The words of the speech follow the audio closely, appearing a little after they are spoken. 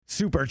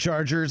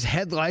superchargers,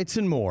 headlights,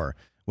 and more.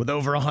 With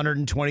over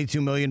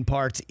 122 million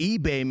parts,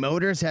 eBay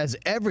Motors has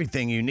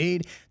everything you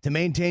need to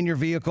maintain your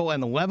vehicle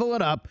and level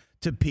it up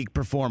to peak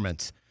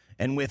performance.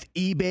 And with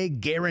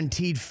eBay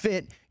Guaranteed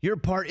Fit, your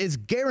part is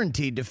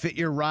guaranteed to fit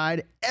your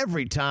ride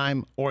every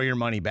time or your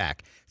money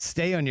back.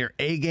 Stay on your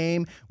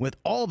A-game with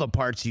all the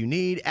parts you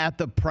need at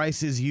the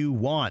prices you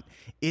want.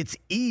 It's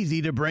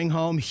easy to bring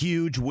home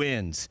huge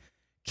wins.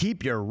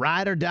 Keep your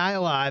ride or die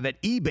alive at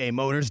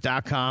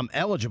ebaymotors.com.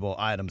 Eligible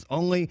items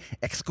only.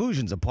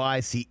 Exclusions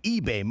apply. See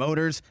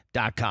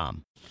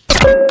ebaymotors.com.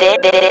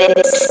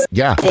 This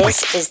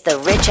is the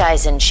Rich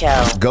Eisen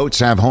Show. Goats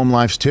have home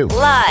lives too.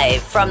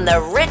 Live from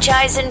the Rich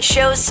Eisen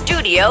Show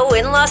studio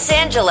in Los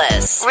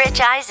Angeles. Rich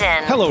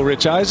Eisen. Hello,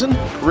 Rich Eisen.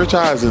 Rich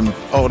Eisen.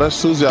 Oh, that's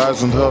Susie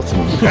Eisen's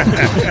husband.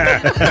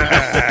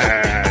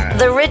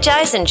 The Rich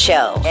Eisen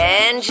Show.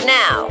 And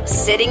now,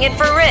 sitting in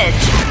for Rich,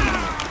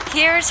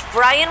 here's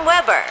Brian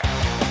Weber.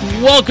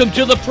 Welcome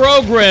to the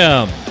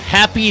program.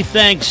 Happy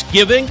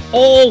Thanksgiving.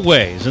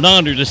 Always an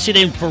honor to sit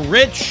in for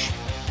Rich.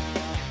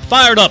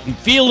 Fired up and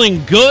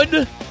feeling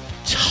good.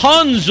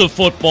 Tons of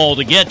football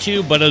to get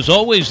to, but as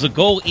always, the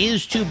goal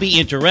is to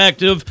be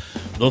interactive.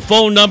 The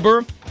phone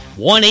number,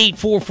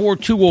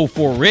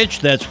 1-844-204-RICH.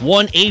 That's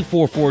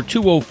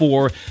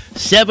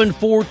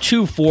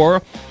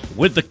 1-844-204-7424.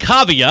 With the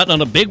caveat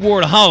on a big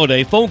word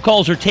holiday, phone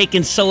calls are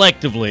taken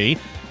selectively.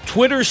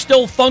 Twitter's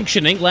still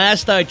functioning.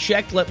 Last I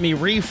checked, let me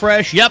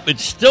refresh. Yep,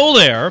 it's still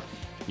there.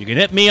 You can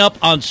hit me up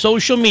on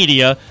social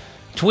media.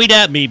 Tweet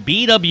at me,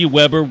 BW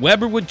Weber,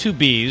 Weber with two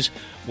B's.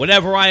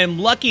 Whenever I am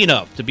lucky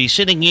enough to be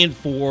sitting in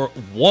for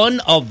one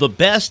of the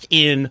best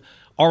in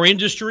our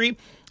industry,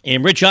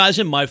 and Rich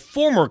Eisen, my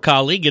former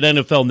colleague at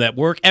NFL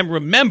Network. And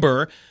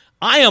remember,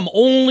 I am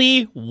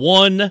only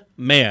one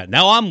man.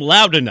 Now, I'm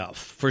loud enough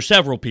for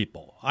several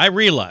people. I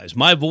realize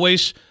my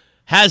voice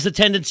has the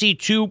tendency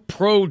to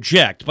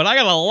project, but I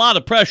got a lot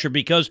of pressure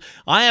because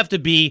I have to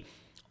be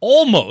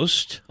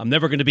almost, I'm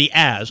never going to be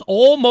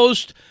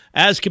almost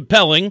as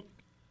compelling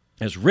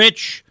as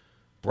Rich,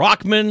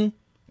 Brockman,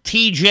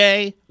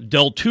 TJ,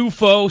 Del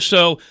Tufo,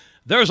 so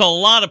there's a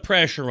lot of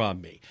pressure on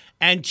me.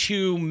 And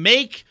to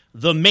make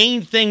the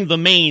main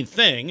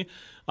thing,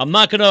 I'm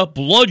not going to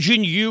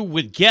bludgeon you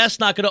with guests,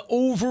 not going to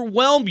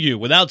overwhelm you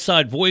with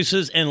outside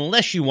voices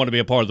unless you want to be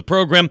a part of the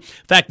program. In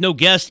fact, no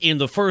guests in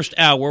the first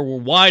hour. We're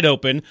wide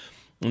open.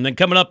 And then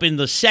coming up in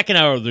the second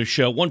hour of the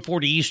show,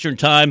 1:40 Eastern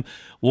Time,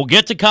 we'll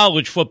get to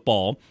college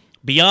football.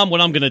 Beyond what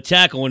I'm going to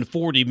tackle in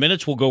 40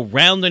 minutes, we'll go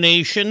round the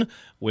nation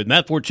with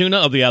Matt Fortuna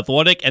of The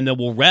Athletic, and then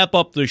we'll wrap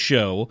up the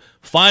show,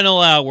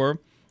 final hour,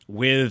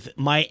 with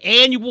my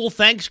annual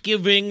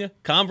Thanksgiving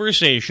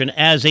conversation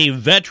as a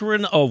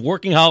veteran of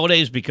working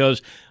holidays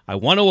because I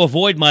want to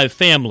avoid my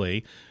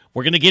family.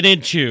 We're going to get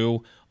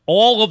into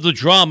all of the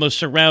drama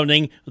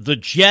surrounding the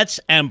Jets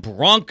and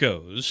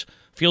Broncos.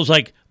 Feels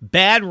like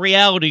bad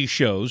reality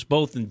shows,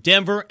 both in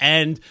Denver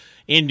and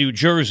in New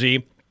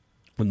Jersey.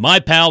 With my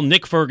pal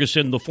Nick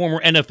Ferguson, the former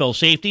NFL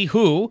safety,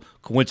 who,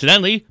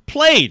 coincidentally,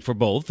 played for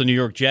both the New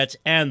York Jets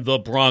and the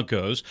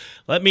Broncos.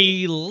 Let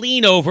me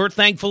lean over.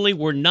 Thankfully,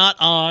 we're not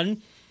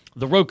on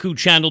the Roku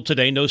channel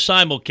today, no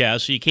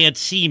simulcast, so you can't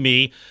see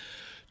me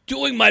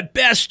doing my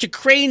best to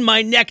crane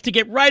my neck to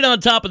get right on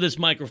top of this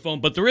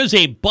microphone. But there is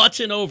a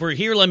button over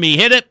here. Let me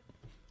hit it.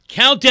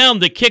 Countdown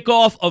the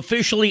kickoff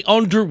officially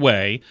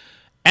underway.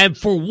 And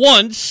for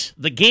once,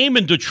 the game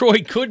in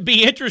Detroit could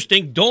be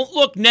interesting. Don't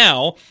look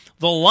now.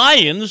 The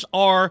Lions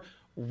are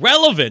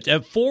relevant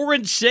at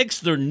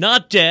 4-6. They're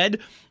not dead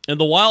in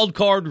the wild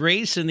card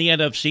race in the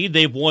NFC.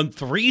 They've won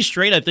 3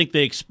 straight. I think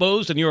they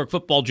exposed the New York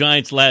Football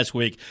Giants last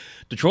week.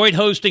 Detroit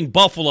hosting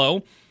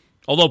Buffalo,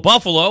 although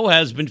Buffalo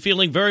has been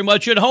feeling very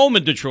much at home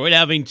in Detroit,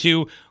 having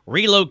to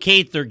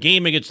relocate their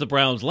game against the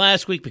Browns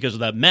last week because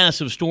of that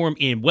massive storm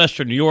in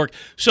western New York.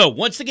 So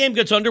once the game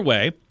gets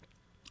underway,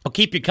 I'll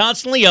keep you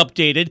constantly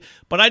updated,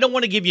 but I don't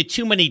want to give you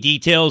too many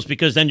details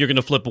because then you're going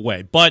to flip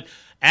away. But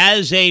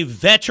as a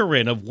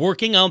veteran of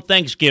working on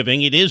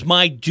Thanksgiving, it is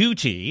my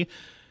duty,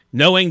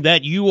 knowing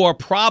that you are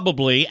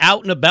probably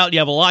out and about, you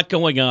have a lot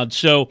going on.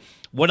 So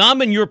when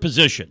I'm in your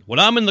position, when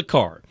I'm in the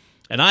car,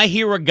 and I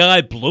hear a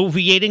guy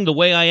bloviating the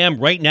way I am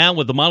right now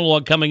with the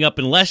monologue coming up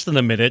in less than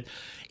a minute,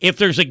 if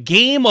there's a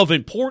game of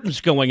importance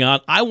going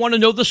on, I want to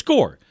know the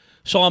score.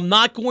 So I'm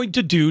not going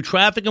to do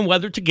traffic and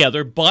weather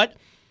together, but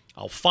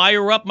I'll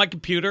fire up my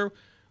computer,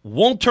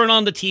 won't turn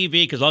on the TV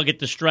because I'll get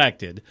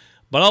distracted,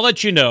 but I'll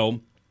let you know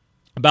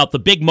about the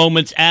big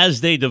moments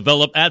as they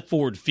develop at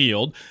Ford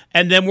Field,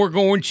 and then we're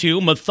going to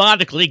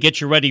methodically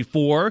get you ready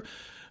for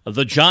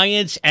the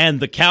Giants and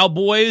the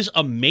Cowboys.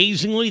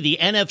 Amazingly, the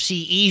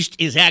NFC East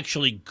is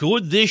actually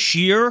good this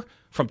year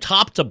from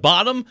top to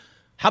bottom.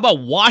 How about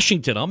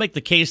Washington? I'll make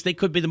the case they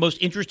could be the most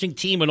interesting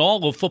team in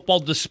all of football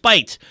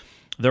despite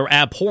their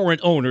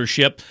abhorrent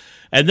ownership.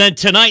 And then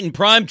tonight in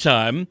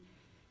primetime,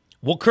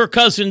 will Kirk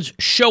Cousins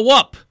show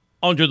up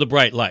under the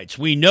bright lights?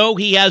 We know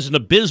he has an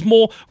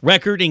abysmal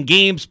record in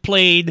games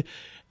played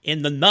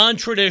in the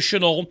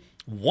non-traditional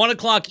 1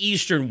 o'clock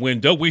Eastern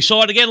window. We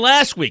saw it again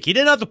last week. He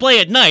didn't have to play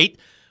at night,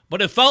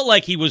 but it felt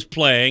like he was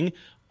playing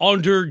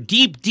under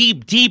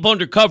deep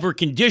undercover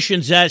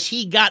conditions as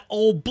he got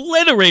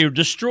obliterated,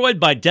 destroyed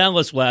by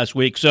Dallas last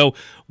week. So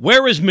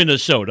where is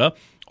Minnesota?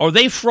 Are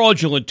they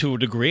fraudulent to a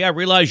degree? I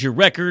realize your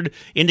record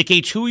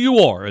indicates who you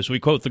are, as we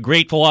quote the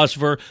great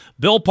philosopher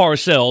Bill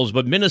Parcells,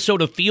 but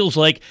Minnesota feels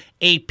like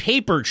a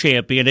paper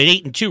champion at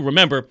 8-2.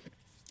 Remember,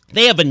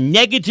 they have a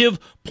negative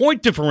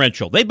point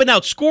differential. They've been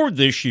outscored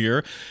this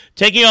year,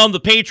 taking on the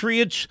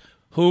Patriots,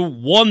 who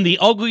won the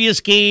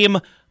ugliest game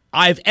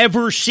I've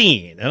ever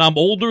seen, and I'm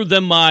older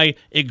than my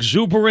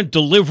exuberant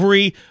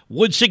delivery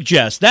would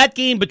suggest. That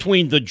game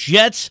between the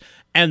Jets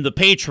and the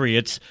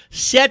Patriots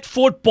set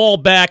football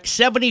back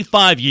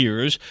 75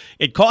 years.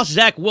 It cost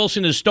Zach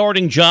Wilson his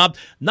starting job,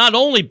 not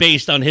only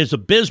based on his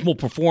abysmal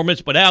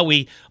performance, but how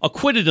he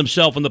acquitted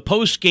himself in the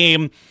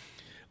post-game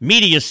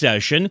media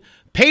session.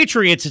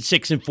 Patriots at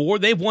 6-4.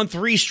 They've won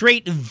 3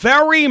 straight,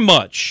 very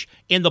much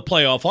in the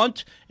playoff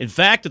hunt. In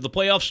fact, if the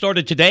playoffs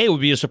started today, it would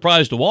be a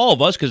surprise to all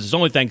of us because it's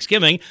only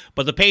Thanksgiving,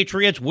 but the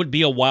Patriots would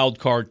be a wild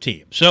card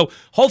team. So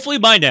hopefully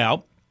by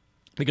now,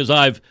 because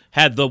I've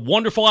had the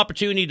wonderful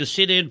opportunity to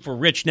sit in for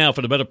Rich now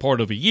for the better part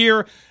of a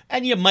year,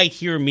 and you might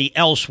hear me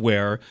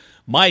elsewhere,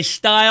 my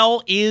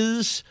style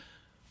is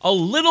a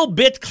little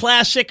bit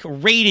classic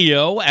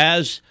radio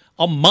as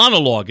a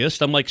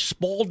monologuist. I'm like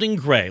Spalding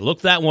Gray.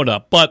 Look that one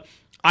up. But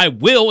I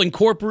will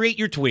incorporate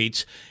your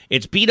tweets.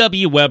 It's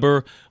B.W.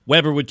 Weber,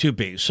 Weber with 2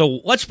 B's. So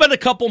let's spend a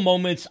couple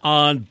moments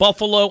on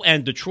Buffalo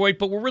and Detroit,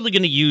 but we're really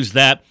going to use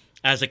that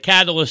as a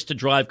catalyst to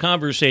drive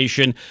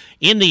conversation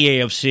in the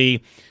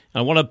AFC. I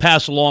want to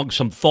pass along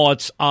some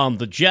thoughts on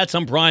the Jets.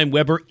 I'm Brian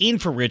Weber, in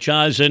for Rich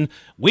Eisen.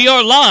 We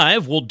are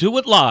live. We'll do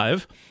it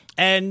live.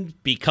 And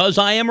because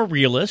I am a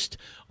realist,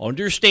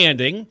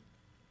 understanding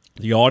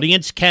the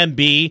audience can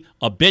be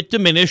a bit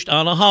diminished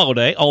on a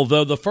holiday,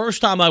 although the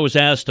first time I was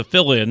asked to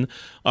fill in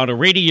on a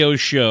radio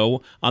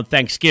show on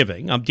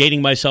Thanksgiving, I'm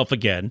dating myself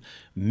again,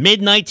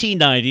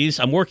 mid-1990s,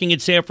 I'm working in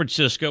San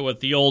Francisco at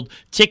the old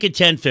Ticket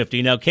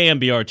 1050, now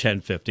KMBR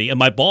 1050, and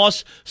my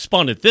boss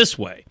spun it this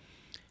way.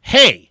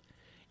 Hey,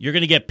 you're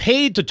going to get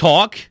paid to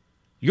talk.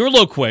 You're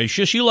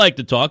loquacious. You like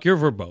to talk. You're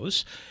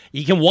verbose.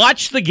 You can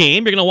watch the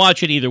game. You're going to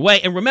watch it either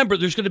way. And remember,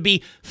 there's going to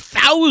be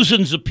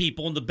thousands of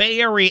people in the Bay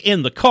Area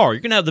in the car.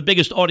 You're going to have the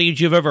biggest audience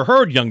you've ever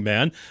heard, young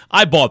man.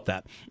 I bought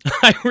that.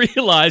 I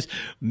realize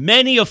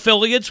many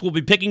affiliates will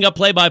be picking up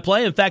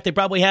play-by-play. In fact, they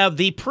probably have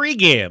the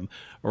pregame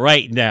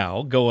right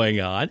now going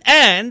on.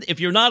 And if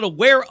you're not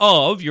aware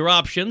of your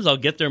options, I'll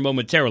get there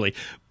momentarily.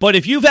 But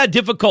if you've had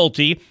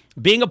difficulty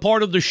being a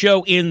part of the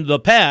show in the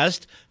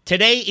past,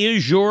 today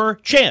is your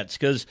chance,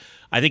 because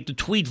I think the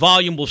tweet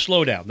volume will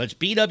slow down. That's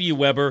B.W.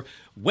 Weber,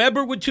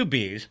 Weber with 2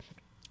 B's.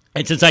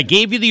 And since I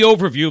gave you the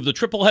overview of the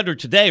triple header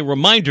today,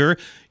 reminder,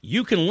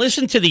 you can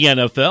listen to the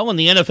NFL on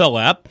the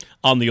NFL app,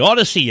 on the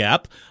Odyssey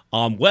app,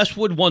 on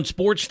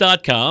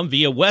WestwoodOneSports.com,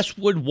 via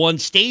Westwood One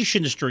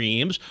station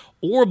streams,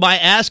 or by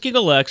asking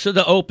Alexa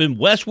to open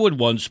Westwood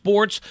One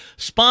Sports,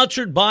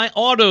 sponsored by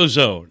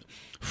AutoZone.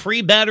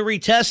 Free battery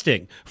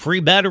testing, free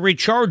battery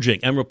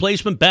charging, and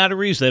replacement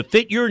batteries that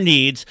fit your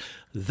needs.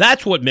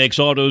 That's what makes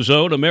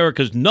AutoZone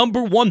America's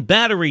 #1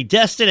 battery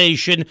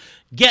destination.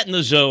 Get in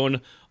the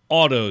zone,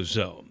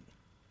 AutoZone.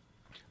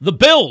 The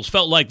Bills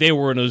felt like they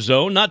were in a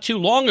zone not too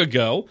long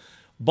ago,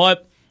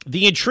 but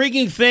the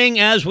intriguing thing,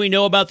 as we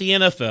know about the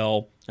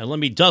NFL, and let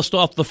me dust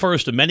off the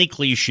first of many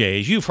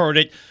cliches, you've heard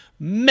it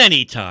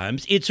many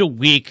times, it's a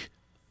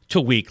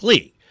week-to-week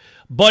league.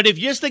 But if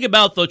you just think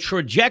about the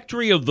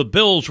trajectory of the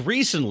Bills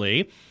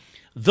recently,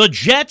 the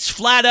Jets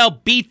flat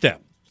out beat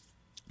them.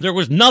 There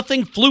was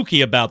nothing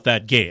fluky about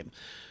that game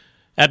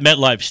at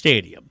MetLife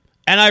Stadium.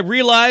 And I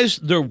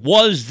realized there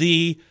was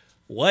the,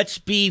 let's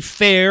be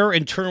fair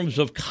in terms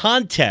of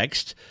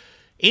context,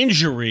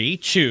 injury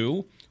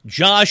to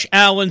Josh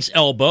Allen's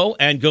elbow,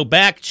 and go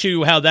back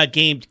to how that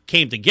game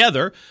came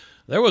together.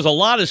 There was a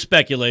lot of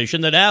speculation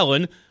that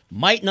Allen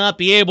might not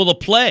be able to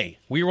play.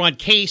 We were on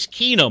Case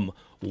Keenum.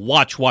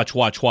 Watch.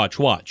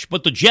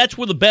 But the Jets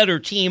were the better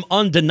team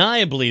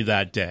undeniably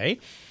that day.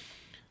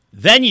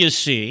 Then you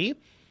see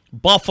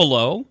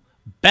Buffalo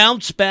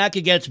bounce back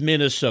against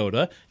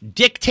Minnesota,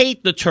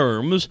 dictate the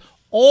terms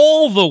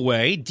all the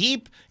way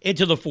deep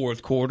into the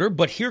fourth quarter.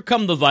 But here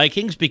come the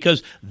Vikings,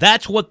 because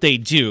that's what they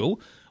do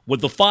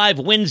with the 5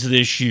 wins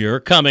this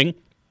year coming,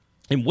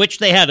 in which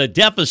they had a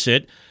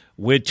deficit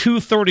with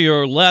 2:30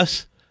 or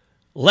less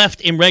left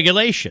in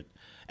regulation.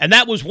 And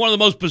that was one of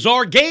the most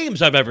bizarre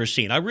games I've ever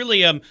seen. I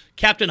really am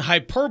Captain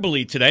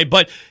Hyperbole today,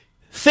 but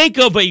think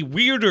of a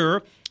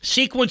weirder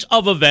sequence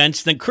of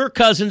events than Kirk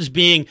Cousins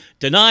being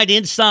denied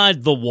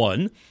inside the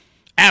 1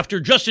 after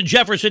Justin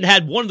Jefferson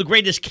had one of the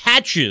greatest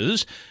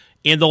catches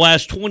in the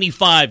last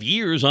 25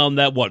 years on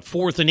that,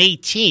 4th and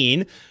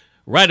 18,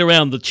 right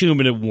around the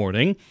 2-minute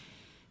warning.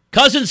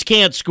 Cousins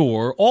can't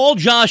score. All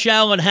Josh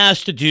Allen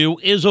has to do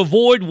is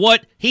avoid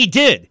what he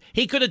did.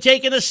 He could have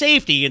taken a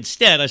safety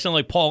instead. I sound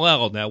like Paul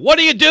Allen now. What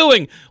are you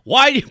doing?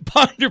 Why are you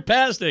ponder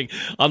passing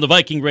on the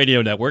Viking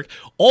Radio Network?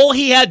 All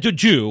he had to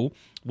do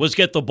was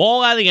get the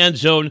ball out of the end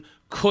zone,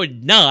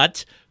 could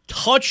not.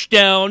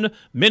 touchdown,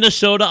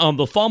 Minnesota on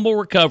the fumble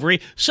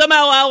recovery.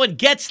 Somehow Allen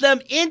gets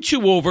them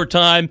into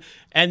overtime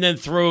and then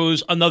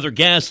throws another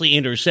ghastly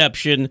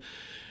interception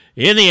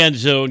in the end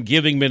zone,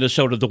 giving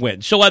Minnesota the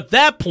win. So at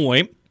that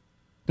point,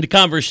 the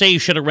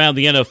conversation around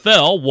the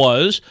NFL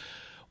was,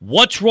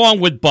 what's wrong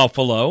with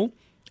Buffalo?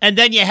 And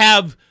then you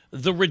have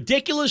the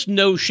ridiculous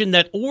notion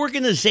that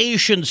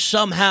organizations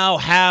somehow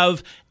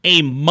have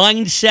a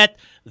mindset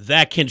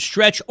that can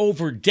stretch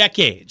over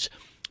decades.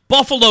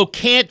 Buffalo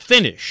can't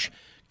finish.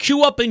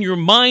 Cue up in your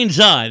mind's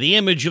eye the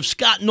image of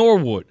Scott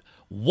Norwood,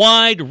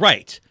 wide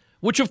right,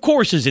 which of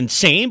course is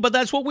insane, but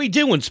that's what we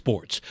do in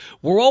sports.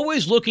 We're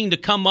always looking to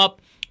come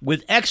up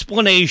with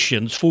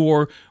explanations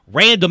for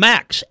random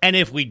acts. And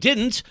if we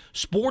didn't,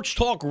 sports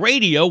talk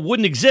radio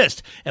wouldn't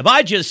exist. If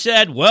I just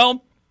said,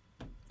 well,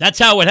 that's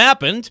how it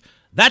happened,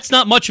 that's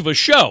not much of a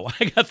show.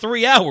 I got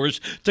 3 hours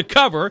to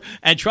cover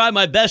and try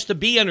my best to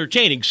be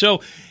entertaining.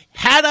 So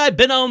had I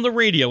been on the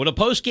radio in a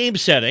post-game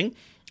setting,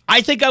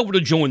 I think I would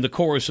have joined the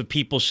chorus of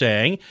people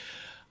saying,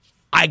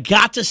 I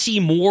got to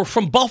see more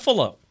from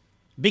Buffalo.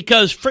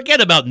 Because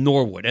forget about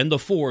Norwood and the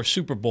 4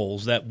 Super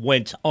Bowls that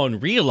went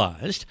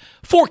unrealized.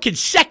 4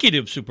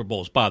 consecutive Super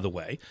Bowls, by the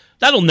way.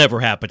 That'll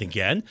never happen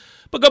again.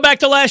 But go back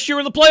to last year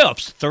in the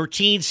playoffs.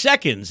 13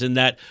 seconds in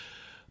that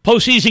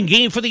postseason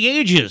game for the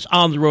ages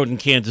on the road in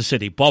Kansas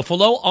City.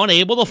 Buffalo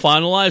unable to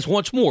finalize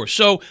once more.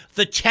 So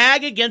the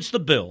tag against the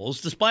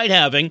Bills, despite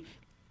having,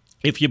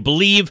 if you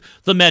believe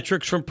the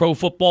metrics from Pro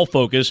Football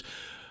Focus,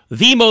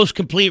 the most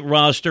complete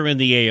roster in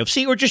the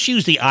AFC, or just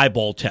use the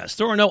eyeball test.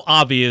 There are no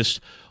obvious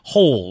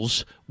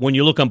holes when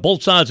you look on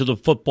both sides of the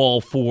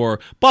football for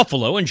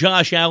Buffalo, and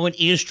Josh Allen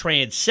is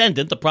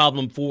transcendent. The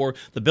problem for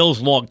the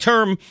Bills long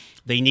term,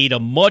 they need a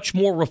much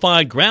more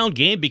refined ground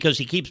game because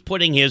he keeps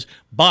putting his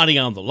body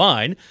on the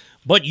line.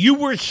 But you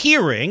were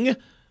hearing,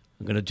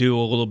 I'm going to do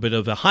a little bit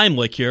of a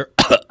Heimlich here,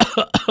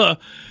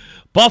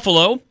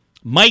 Buffalo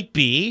might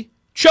be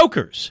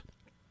chokers.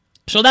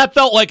 So that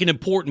felt like an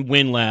important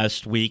win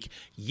last week.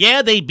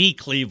 Yeah, they beat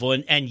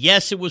Cleveland, and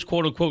yes, it was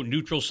quote-unquote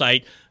neutral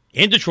site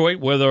in Detroit,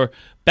 where they're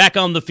back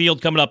on the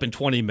field coming up in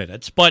 20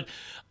 minutes. But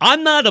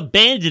I'm not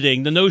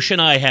abandoning the notion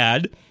I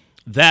had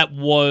that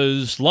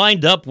was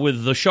lined up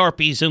with the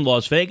Sharpies in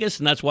Las Vegas,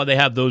 and that's why they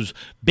have those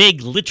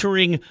big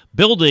littering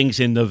buildings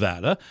in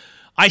Nevada.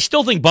 I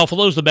still think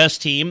Buffalo's the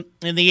best team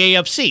in the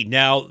AFC.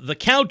 Now, the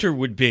counter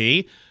would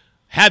be,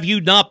 have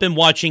you not been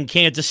watching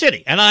Kansas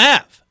City? And I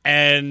have.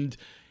 And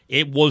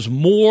it was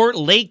more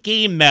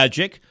late-game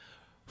magic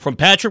from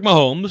Patrick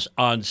Mahomes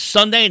on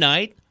Sunday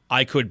night.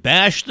 I could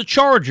bash the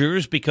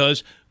Chargers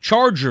because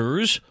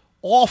Chargers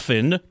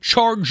often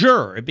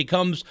charger. It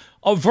becomes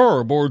a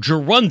verb or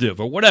gerundive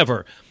or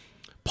whatever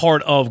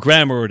part of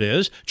grammar it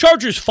is.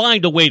 Chargers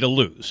find a way to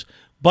lose.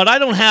 But I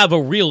don't have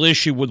a real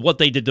issue with what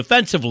they did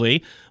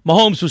defensively.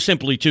 Mahomes was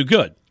simply too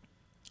good.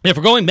 If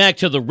we're going back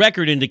to the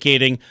record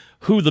indicating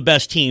who the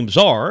best teams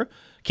are,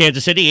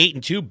 Kansas City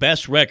 8-2,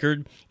 best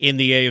record in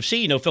the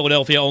AFC. You know,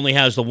 Philadelphia only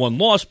has the 1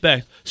 loss,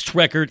 best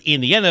record in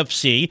the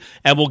NFC.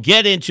 And we'll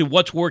get into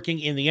what's working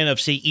in the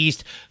NFC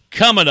East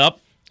coming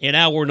up in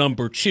hour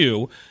number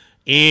 2.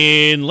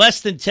 In less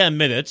than 10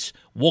 minutes,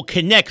 we'll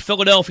connect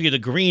Philadelphia to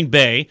Green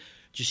Bay.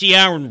 Did you see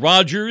Aaron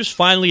Rodgers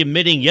finally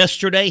admitting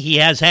yesterday he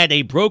has had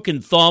a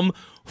broken thumb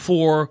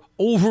for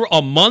over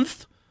a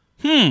month?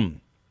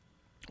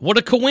 What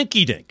a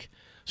coinkydink.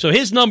 So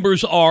his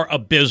numbers are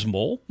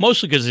abysmal,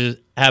 mostly because he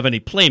doesn't have any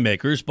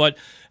playmakers, but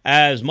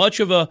as much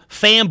of a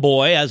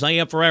fanboy as I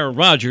am for Aaron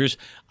Rodgers,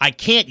 I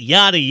can't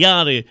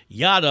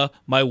yada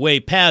my way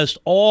past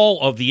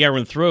all of the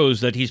errant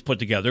throws that he's put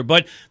together.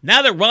 But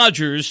now that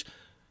Rodgers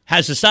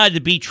has decided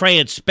to be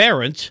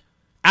transparent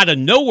out of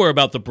nowhere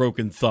about the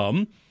broken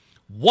thumb,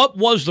 what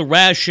was the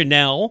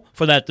rationale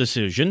for that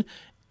decision?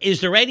 Is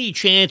there any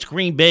chance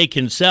Green Bay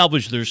can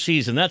salvage their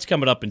season? That's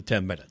coming up in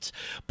 10 minutes.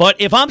 But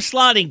if I'm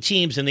slotting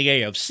teams in the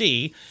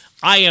AFC,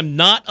 I am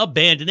not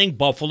abandoning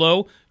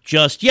Buffalo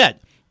just yet.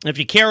 If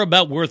you care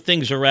about where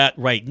things are at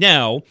right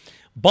now,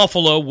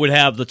 Buffalo would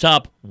have the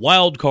top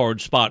wild card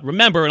spot.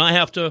 Remember, and I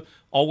have to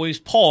always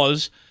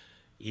pause,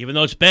 even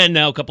though it's been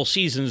now a couple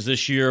seasons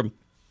this year,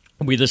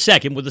 will be the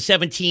second with the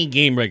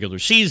 17-game regular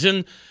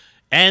season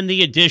and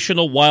the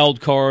additional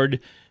wild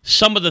card.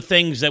 Some of the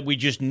things that we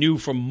just knew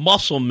from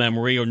muscle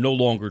memory are no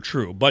longer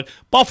true. But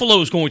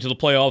Buffalo is going to the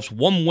playoffs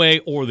one way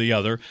or the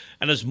other.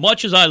 And as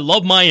much as I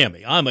love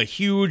Miami, I'm a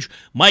huge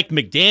Mike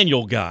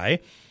McDaniel guy.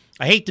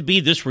 I hate to be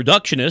this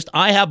reductionist.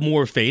 I have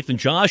more faith in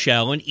Josh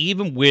Allen,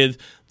 even with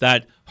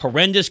that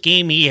horrendous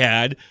game he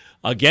had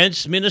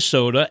against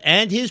Minnesota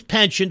and his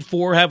penchant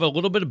for having a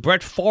little bit of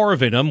Brett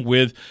Favre in him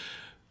with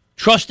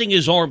trusting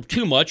his arm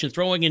too much and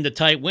throwing into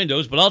tight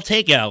windows. But I'll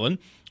take Allen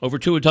over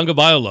Tua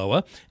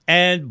Tagovailoa,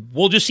 and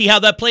we'll just see how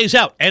that plays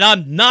out. And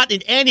I'm not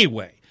in any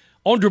way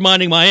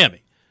undermining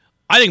Miami.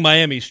 I think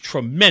Miami's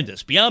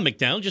tremendous. Beyond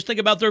McDaniel, just think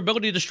about their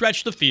ability to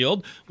stretch the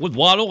field with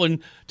Waddle and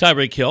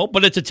Tyreek Hill.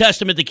 But it's a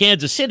testament to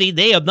Kansas City.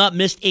 They have not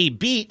missed a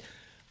beat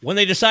when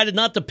they decided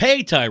not to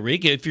pay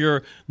Tyreek. If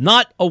you're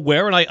not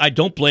aware, and I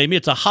don't blame you,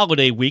 it's a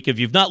holiday week. If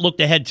you've not looked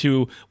ahead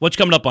to what's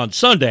coming up on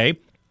Sunday,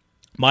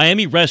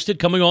 Miami rested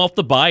coming off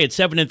the bye at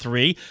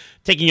 7-3,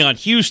 taking on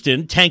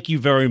Houston. Thank you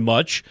very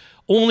much.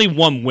 Only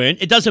one win.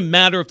 It doesn't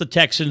matter if the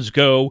Texans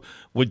go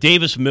with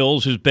Davis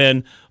Mills, who's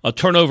been a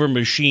turnover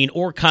machine,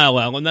 or Kyle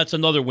Allen. That's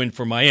another win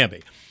for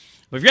Miami.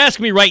 But if you're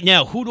asking me right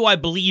now, who do I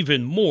believe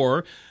in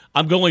more,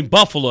 I'm going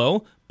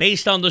Buffalo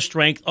based on the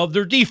strength of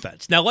their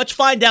defense. Now, let's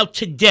find out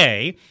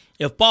today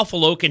if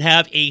Buffalo can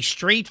have a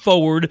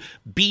straightforward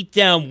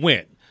beatdown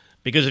win.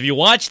 Because if you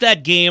watch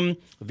that game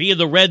via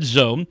the Red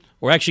Zone,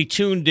 or actually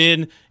tuned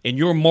in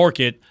your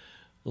market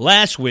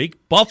last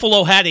week,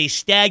 Buffalo had a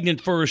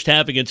stagnant first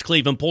half against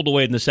Cleveland, pulled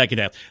away in the second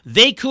half.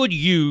 They could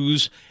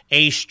use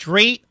a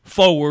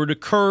straightforward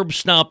curb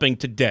stomping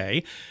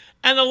today.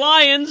 And the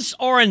Lions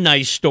are a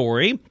nice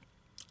story.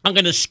 I'm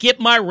going to skip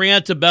my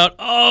rant about,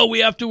 we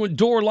have to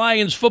endure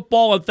Lions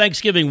football on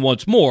Thanksgiving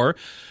once more.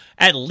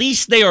 At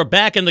least they are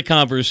back in the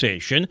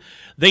conversation.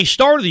 They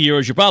started the year,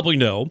 as you probably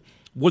know,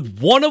 with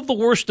one of the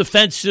worst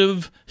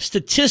defensive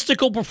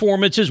statistical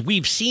performances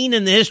we've seen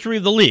in the history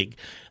of the league.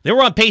 They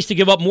were on pace to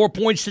give up more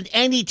points than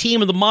any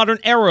team in the modern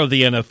era of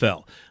the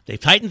NFL. They've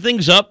tightened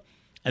things up,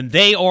 and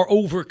they are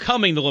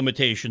overcoming the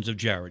limitations of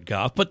Jared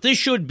Goff. But this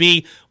should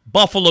be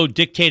Buffalo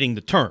dictating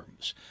the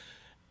terms.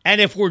 And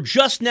if we're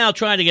just now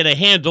trying to get a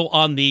handle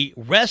on the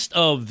rest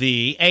of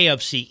the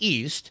AFC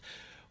East,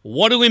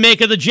 what do we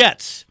make of the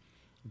Jets?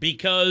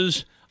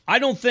 Because I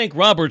don't think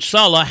Robert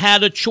Saleh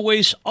had a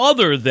choice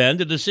other than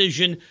the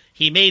decision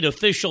he made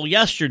official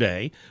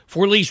yesterday.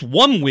 For at least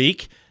 1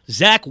 week,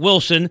 Zach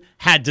Wilson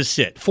had to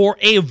sit for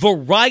a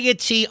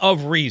variety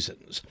of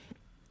reasons.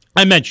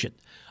 I mentioned,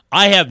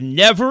 I have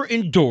never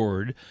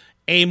endured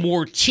a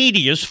more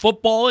tedious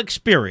football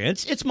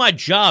experience. It's my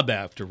job,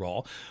 after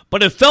all.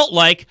 But it felt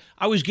like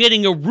I was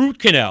getting a root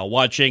canal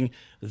watching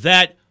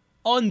that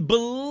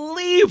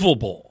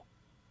unbelievable,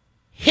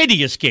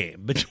 hideous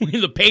game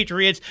between the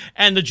Patriots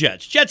and the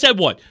Jets. Jets had,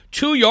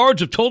 2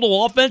 yards of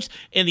total offense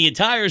in the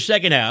entire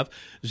second half.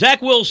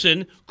 Zach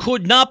Wilson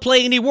could not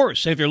play any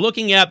worse. If you're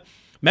looking at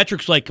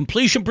metrics like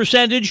completion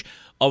percentage,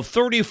 of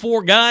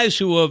 34 guys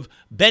who have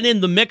been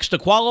in the mix to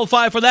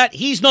qualify for that,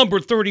 he's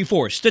number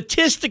 34.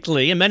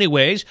 Statistically, in many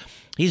ways,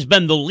 he's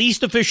been the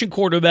least efficient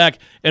quarterback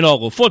in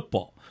all of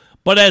football.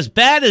 But as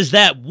bad as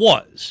that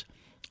was,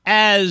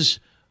 as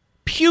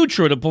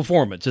putrid a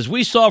performance as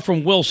we saw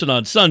from Wilson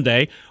on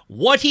Sunday,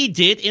 what he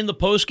did in the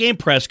post-game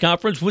press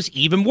conference was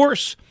even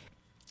worse.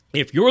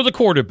 If you're the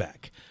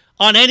quarterback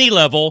on any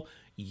level,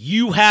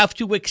 you have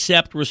to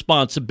accept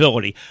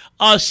responsibility,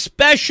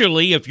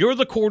 especially if you're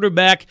the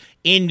quarterback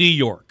in New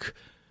York.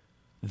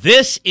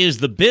 This is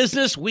the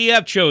business we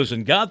have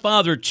chosen,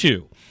 Godfather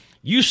 2.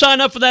 You sign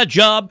up for that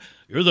job,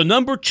 you're the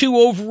number 2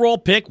 overall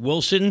pick.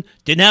 Wilson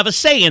didn't have a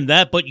say in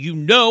that, but you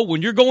know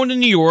when you're going to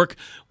New York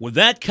with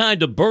that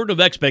kind of burden of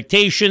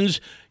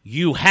expectations,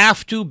 you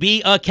have to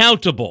be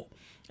accountable.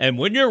 And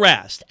when you're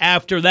asked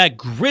after that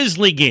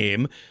Grizzly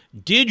game,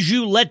 did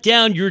you let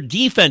down your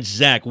defense,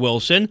 Zach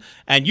Wilson?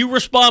 And you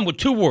respond with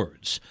 2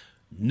 words.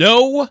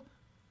 No.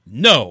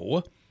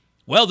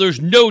 Well,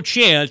 there's no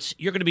chance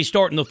you're going to be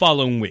starting the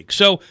following week.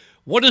 So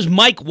what does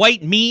Mike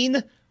White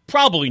mean?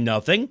 Probably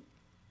nothing.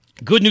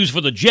 Good news for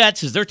the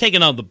Jets is they're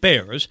taking on the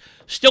Bears.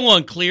 Still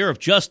unclear if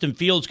Justin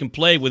Fields can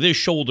play with his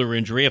shoulder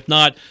injury. If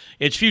not,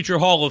 it's future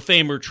Hall of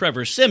Famer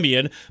Trevor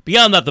Siemian.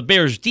 Beyond that, the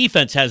Bears'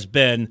 defense has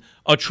been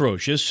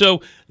atrocious.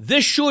 So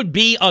this should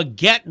be a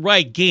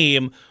get-right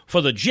game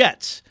for the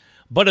Jets.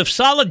 But if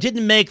Saleh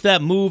didn't make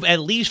that move at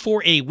least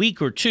for a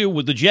week or two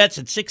with the Jets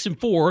at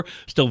 6-4,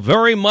 still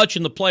very much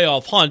in the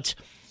playoff hunt,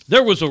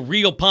 there was a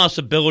real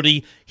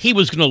possibility he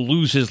was going to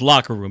lose his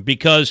locker room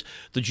because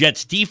the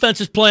Jets' defense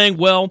is playing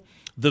well.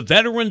 The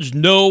veterans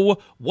know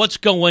what's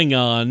going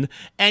on,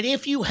 and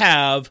if you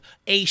have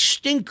a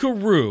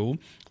stinkeroo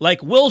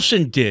like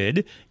Wilson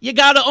did, you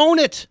got to own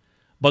it.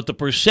 But the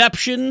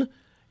perception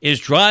is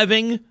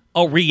driving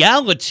a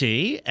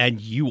reality, and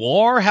you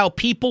are how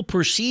people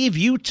perceive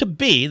you to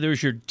be.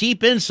 There's your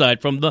deep insight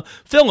from the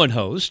fill-in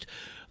host.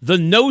 The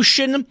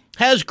notion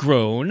has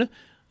grown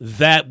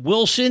that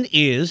Wilson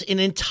is an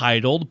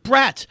entitled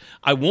brat.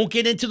 I won't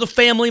get into the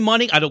family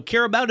money. I don't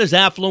care about his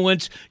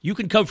affluence. You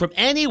can come from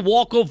any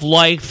walk of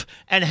life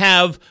and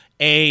have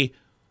a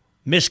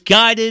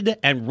misguided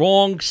and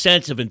wrong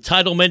sense of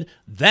entitlement.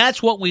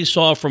 That's what we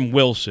saw from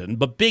Wilson.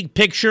 But big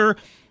picture,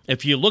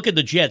 if you look at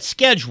the Jets'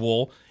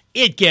 schedule,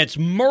 it gets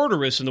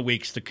murderous in the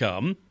weeks to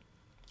come.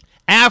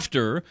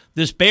 After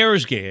this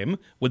Bears game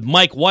with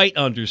Mike White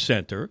under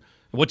center,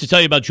 what to tell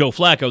you about Joe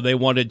Flacco, they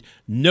wanted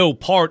no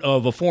part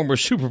of a former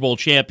Super Bowl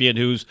champion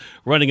who's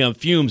running on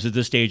fumes at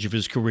this stage of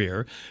his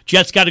career.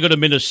 Jets got to go to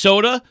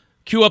Minnesota,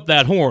 cue up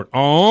that horn.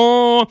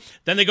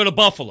 Then they go to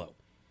Buffalo.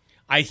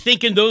 I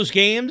think in those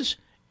games,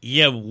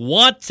 you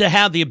want to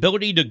have the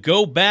ability to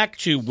go back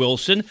to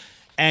Wilson,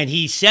 and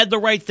he said the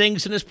right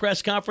things in his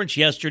press conference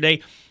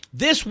yesterday.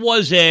 This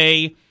was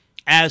a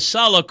as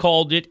Saleh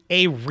called it,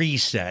 a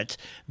reset.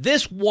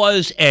 This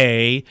was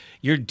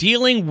you're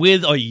dealing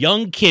with a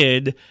young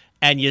kid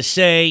and you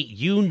say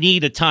you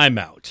need a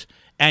timeout.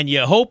 And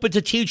you hope it's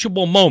a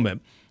teachable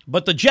moment.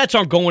 But the Jets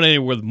aren't going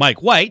anywhere with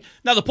Mike White.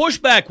 Now, the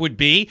pushback would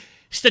be,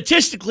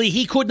 statistically,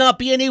 he could not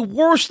be any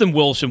worse than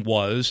Wilson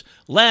was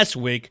last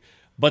week.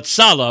 But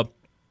Saleh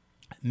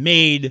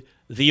made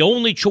the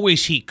only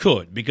choice he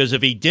could, because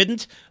if he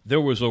didn't, there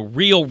was a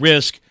real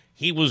risk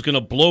he was going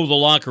to blow the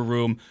locker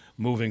room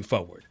moving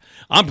forward.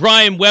 I'm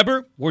Brian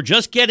Weber. We're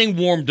just getting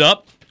warmed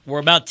up. We're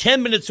about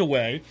 10 minutes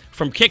away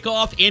from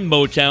kickoff in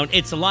Motown.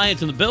 It's the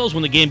Lions and the Bills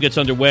when the game gets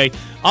underway.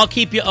 I'll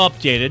keep you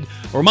updated.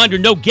 A reminder,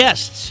 no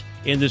guests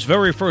in this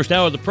very first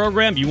hour of the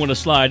program. You want to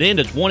slide in,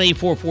 it's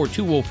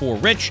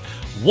 1-844-204-RICH,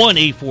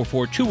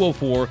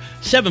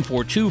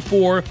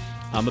 1-844-204-7424.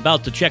 I'm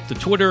about to check the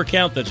Twitter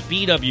account. That's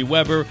BW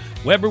Weber.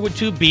 Weber with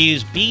 2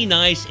 B's. Be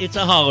nice. It's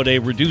a holiday.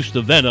 Reduce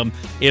the venom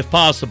if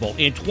possible.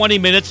 In 20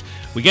 minutes,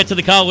 we get to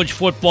the college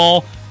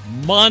football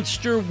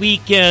monster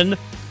weekend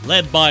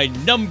led by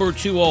number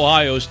 2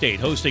 Ohio State,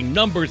 hosting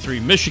number 3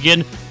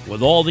 Michigan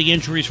with all the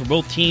injuries for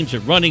both teams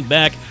at running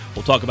back.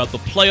 We'll talk about the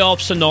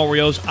playoff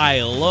scenarios.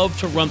 I love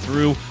to run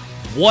through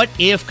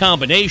what-if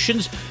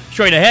combinations.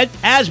 Straight ahead,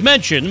 as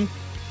mentioned,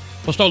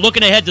 we'll start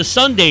looking ahead to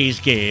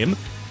Sunday's game.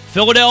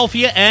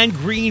 Philadelphia and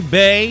Green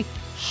Bay,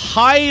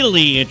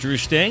 highly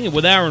interesting, and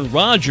with Aaron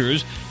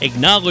Rodgers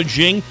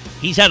acknowledging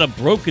he's had a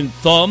broken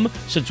thumb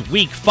since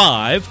week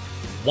 5.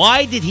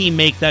 Why did he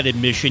make that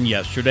admission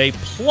yesterday?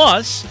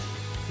 Plus,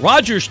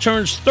 Rodgers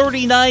turns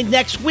 39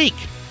 next week.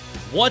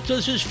 What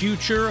does his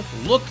future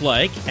look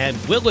like, and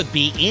will it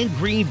be in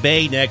Green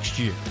Bay next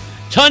year?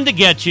 Ton to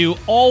get to.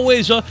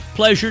 Always a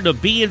pleasure to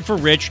be in for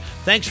Rich.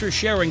 Thanks for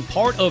sharing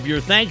part of your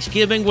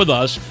Thanksgiving with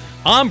us.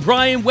 I'm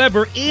Brian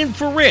Weber, in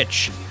for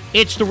Rich.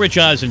 It's the Rich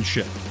Eisen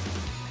Show.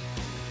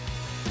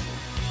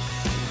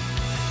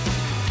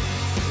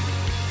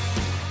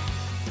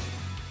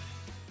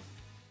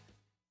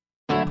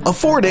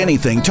 Afford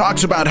Anything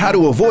talks about how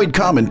to avoid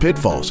common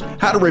pitfalls,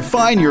 how to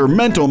refine your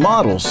mental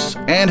models,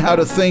 and how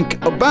to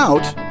think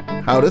about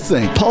how to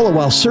think. Paula,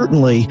 while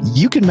certainly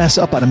you can mess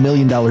up on $1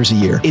 million a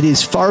year, it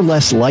is far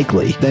less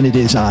likely than it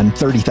is on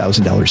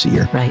 $30,000 a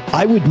year. Right.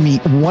 I would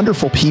meet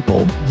wonderful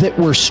people that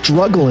were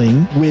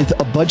struggling with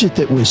a budget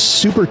that was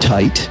super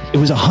tight. It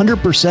was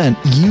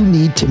 100% you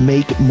need to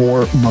make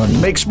more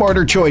money. Make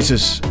smarter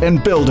choices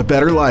and build a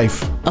better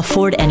life.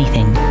 Afford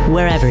Anything,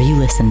 wherever you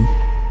listen.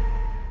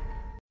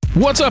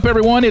 What's up,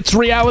 everyone? It's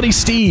Reality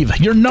Steve,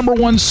 your number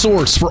one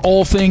source for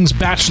all things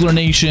Bachelor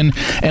Nation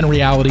and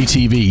reality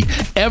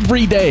TV.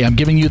 Every day, I'm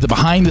giving you the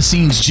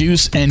behind-the-scenes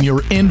juice and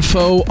your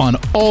info on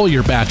all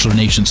your Bachelor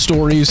Nation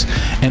stories,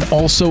 and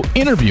also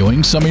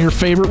interviewing some of your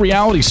favorite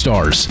reality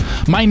stars.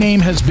 My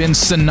name has been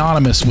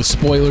synonymous with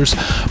spoilers,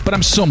 but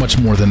I'm so much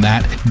more than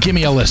that. Give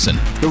me a listen.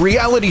 The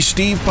Reality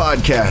Steve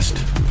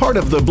Podcast, part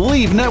of the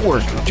Believe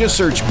Network. Just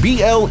search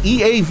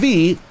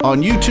BLEAV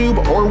on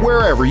YouTube or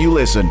wherever you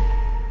listen.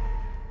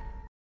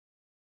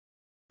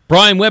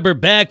 Brian Weber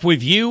back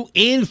with you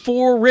in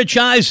for Rich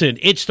Eisen.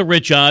 It's the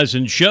Rich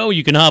Eisen Show.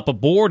 You can hop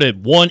aboard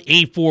at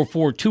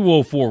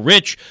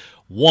 1-844-204-RICH.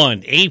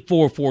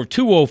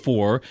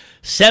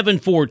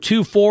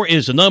 1-844-204-7424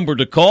 is the number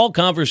to call.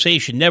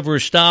 Conversation never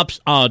stops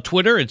on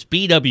Twitter. It's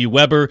BW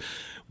Weber.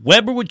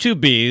 Weber with 2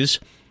 B's.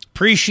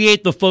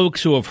 Appreciate the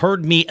folks who have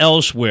heard me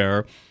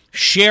elsewhere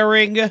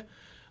sharing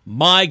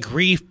my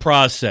grief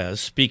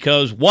process,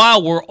 because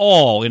while we're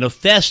all in a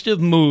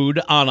festive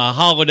mood on a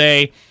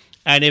holiday,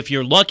 and if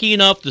you're lucky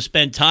enough to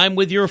spend time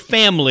with your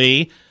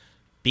family,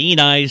 be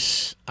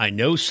nice. I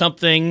know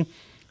something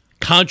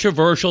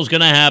controversial is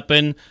going to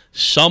happen.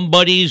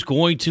 Somebody's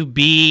going to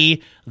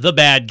be the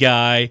bad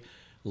guy.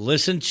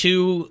 Listen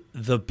to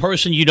the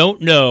person you don't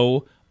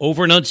know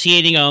over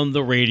enunciating on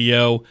the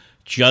radio.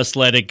 Just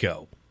let it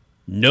go.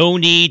 No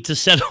need to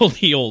settle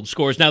the old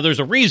scores. Now, there's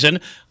a reason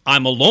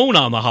I'm alone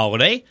on the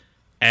holiday,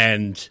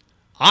 and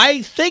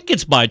I think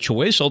it's my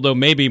choice, although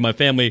maybe my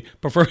family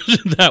prefers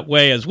it that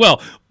way as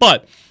well.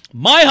 But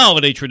my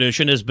holiday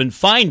tradition has been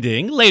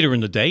finding, later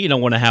in the day, you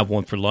don't want to have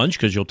one for lunch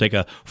because you'll take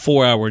a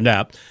 4-hour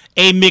nap,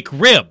 a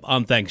McRib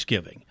on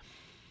Thanksgiving.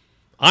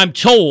 I'm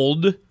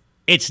told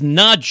it's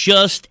not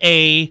just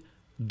a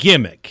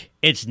gimmick.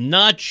 It's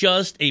not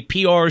just a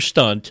PR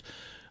stunt.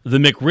 The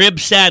McRib,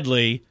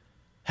 sadly,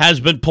 has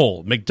been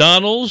pulled.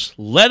 McDonald's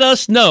let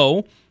us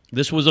know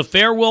this was a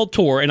farewell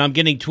tour, and I'm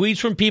getting tweets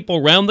from people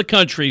around the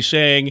country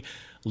saying,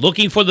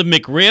 looking for the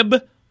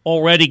McRib,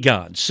 already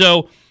gone.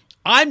 So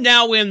I'm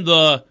now in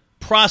the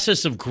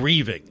process of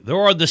grieving. There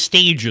are the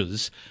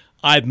stages.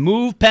 I've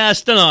moved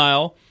past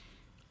denial.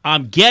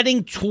 I'm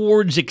getting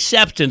towards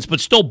acceptance, but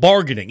still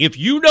bargaining. If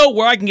you know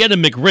where I can get a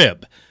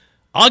McRib,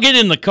 I'll get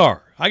in the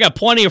car. I got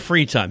plenty of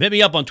free time. Hit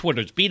me up on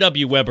Twitter. It's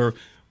BW Weber,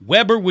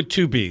 Weber with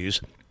 2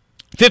 B's.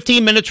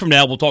 15 minutes from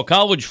now, we'll talk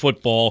college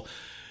football.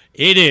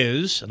 It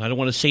is, and I don't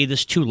want to say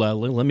this too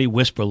loudly, let me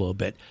whisper a little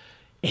bit,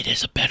 it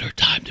is a better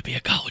time to be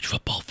a college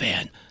football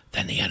fan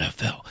than the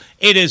NFL.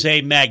 It is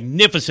a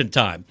magnificent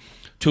time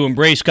to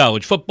embrace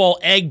college football.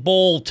 Egg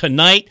Bowl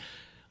tonight.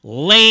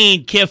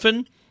 Lane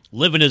Kiffin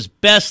living his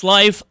best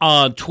life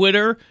on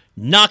Twitter,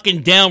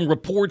 knocking down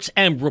reports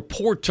and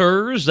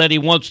reporters that he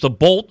wants to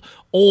bolt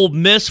Ole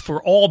Miss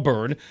for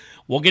Auburn.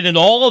 We'll get into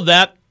all of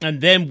that, and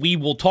then we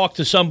will talk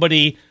to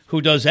somebody who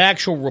does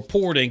actual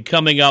reporting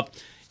coming up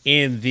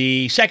in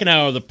the second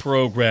hour of the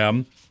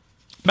program,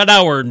 about an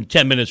hour and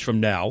 10 minutes from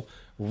now.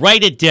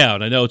 Write it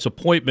down. I know it's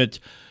appointment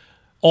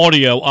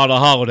audio on a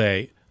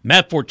holiday.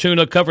 Matt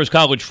Fortuna covers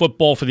college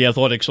football for The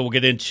Athletic, so we'll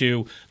get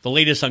into the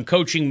latest on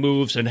coaching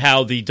moves and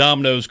how the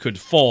dominoes could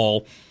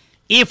fall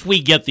if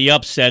we get the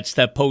upsets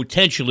that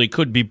potentially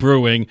could be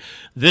brewing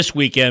this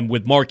weekend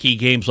with marquee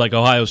games like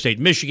Ohio State,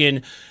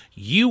 Michigan,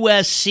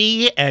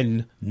 USC,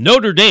 and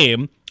Notre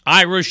Dame.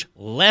 Irish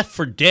left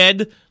for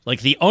dead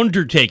like The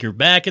Undertaker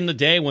back in the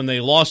day when they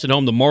lost at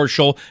home to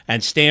Marshall,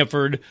 and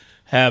Stanford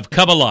have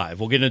come alive.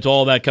 We'll get into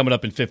all that coming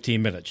up in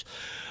 15 minutes.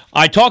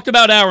 I talked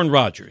about Aaron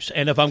Rodgers,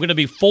 and if I'm going to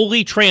be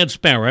fully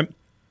transparent,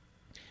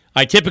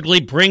 I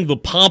typically bring the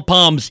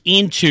pom-poms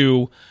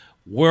into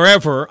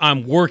wherever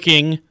I'm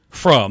working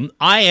from.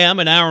 I am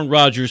an Aaron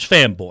Rodgers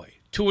fanboy,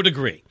 to a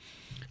degree.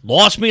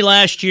 Lost me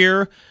last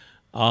year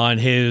on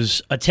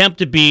his attempt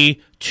to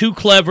be too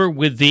clever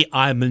with the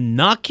I'm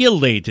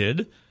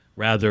inoculated,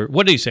 rather,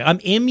 what did he say? I'm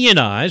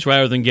immunized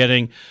rather than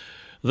getting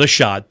the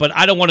shot. But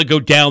I don't want to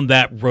go down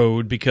that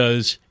road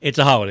because it's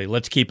a holiday.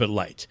 Let's keep it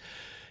light.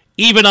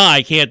 Even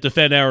I can't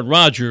defend Aaron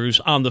Rodgers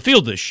on the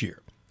field this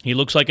year. He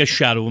looks like a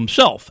shadow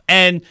himself.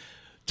 And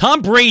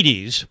Tom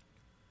Brady's,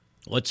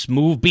 let's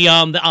move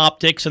beyond the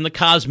optics and the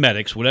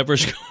cosmetics,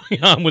 whatever's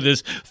going on with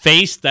his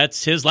face,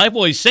 that's his life.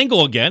 Well, he's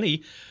single again.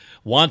 He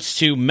wants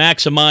to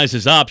maximize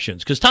his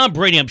options because Tom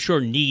Brady, I'm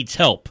sure, needs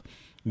help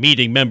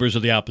meeting members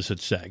of the opposite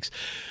sex.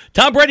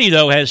 Tom Brady,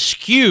 though, has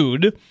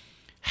skewed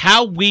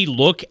how we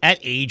look at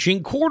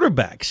aging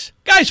quarterbacks.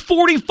 Guy's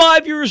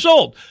 45 years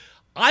old.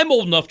 I'm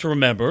old enough to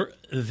remember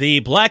the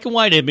black and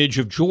white image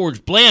of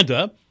George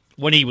Blanda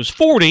when he was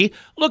 40,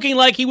 looking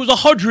like he was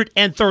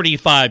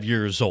 135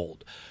 years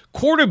old.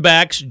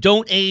 Quarterbacks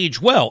don't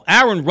age well.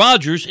 Aaron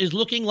Rodgers is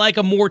looking like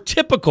a more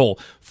typical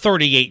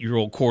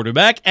 38-year-old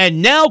quarterback,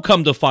 and now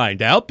come to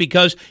find out,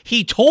 because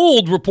he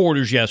told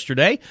reporters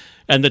yesterday,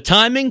 and the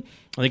timing,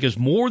 I think, is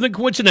more than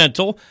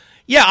coincidental.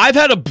 Yeah, I've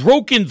had a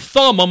broken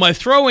thumb on my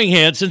throwing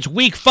hand since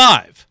week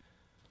 5.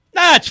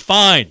 That's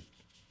fine.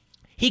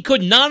 He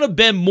could not have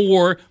been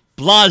more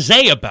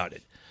blasé about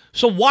it.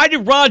 So why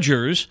did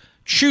Rodgers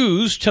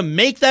choose to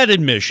make that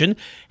admission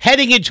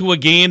heading into a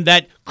game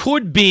that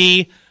could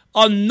be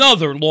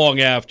another long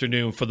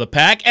afternoon for the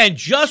Pack? And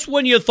just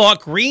when you thought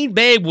Green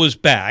Bay was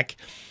back,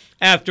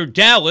 after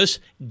Dallas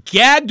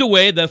gagged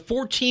away that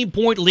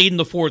 14-point lead in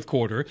the fourth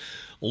quarter,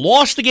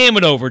 lost the game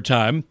in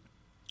overtime,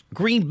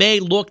 Green Bay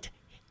looked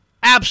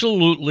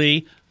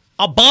absolutely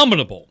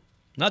abominable.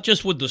 Not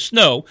just with the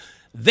snow.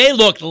 They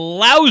looked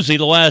lousy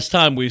the last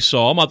time we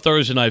saw them on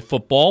Thursday Night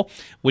Football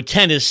with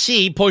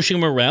Tennessee pushing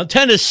them around.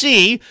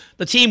 Tennessee,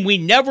 the team we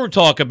never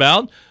talk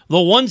about,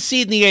 the 1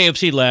 seed in the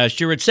AFC last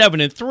year at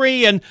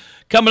 7-3, and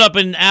coming up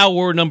in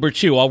hour number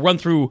 2, I'll run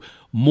through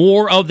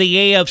more of the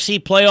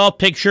AFC playoff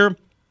picture.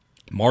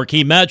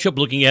 Marquee matchup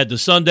looking ahead to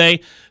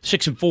Sunday,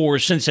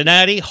 6-4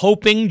 Cincinnati,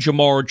 hoping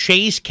Jamar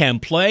Chase can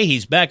play.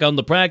 He's back on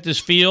the practice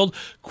field.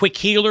 Quick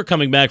healer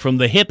coming back from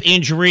the hip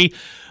injury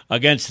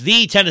against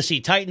the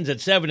Tennessee Titans at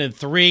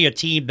 7-3, a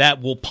team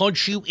that will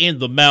punch you in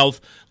the mouth,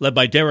 led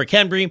by Derrick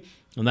Henry,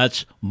 and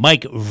that's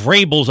Mike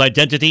Vrabel's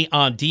identity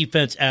on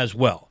defense as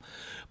well.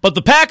 But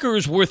the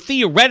Packers were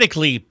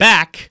theoretically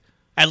back,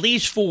 at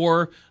least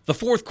for the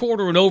fourth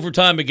quarter and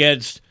overtime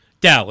against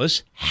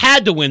Dallas,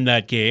 had to win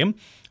that game,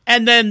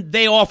 and then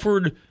they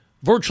offered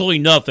virtually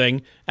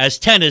nothing as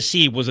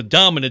Tennessee was a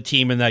dominant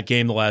team in that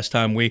game the last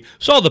time we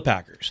saw the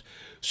Packers.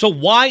 So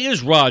why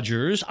is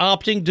Rodgers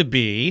opting to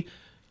be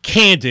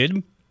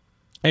candid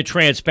and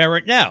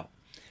transparent now?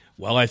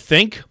 Well, I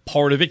think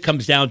part of it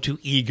comes down to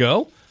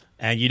ego,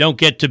 and you don't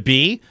get to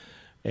be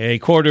a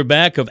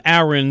quarterback of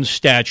Aaron's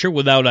stature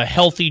without a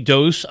healthy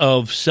dose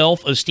of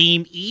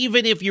self-esteem,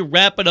 even if you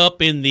wrap it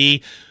up in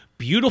the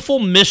beautiful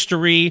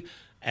mystery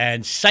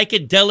and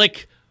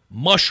psychedelic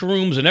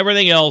mushrooms and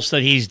everything else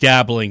that he's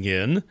dabbling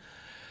in.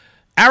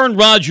 Aaron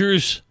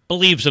Rodgers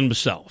believes in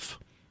himself.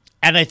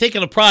 And I think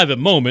in a private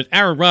moment,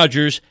 Aaron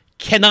Rodgers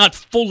cannot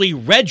fully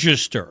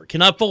register,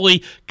 cannot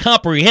fully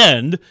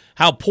comprehend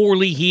how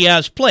poorly he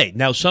has played.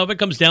 Now, some of it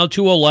comes down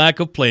to a lack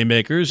of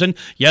playmakers, and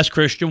yes,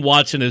 Christian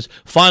Watson has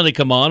finally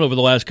come on over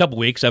the last couple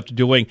weeks after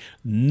doing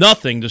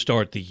nothing to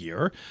start the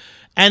year.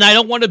 And I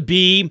don't want to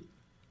be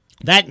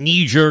that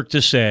knee-jerk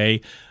to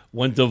say,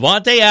 when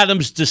Davante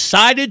Adams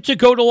decided to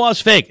go to Las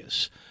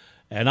Vegas,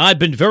 and I've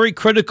been very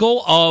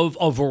critical of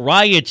a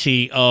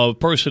variety of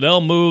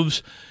personnel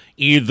moves,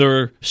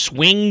 either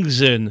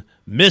swings and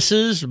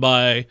misses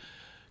by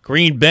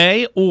Green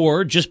Bay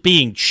or just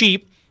being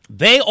cheap,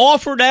 they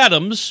offered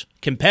Adams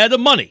competitive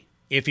money.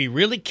 If he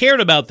really cared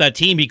about that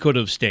team, he could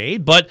have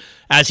stayed. But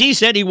as he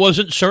said, he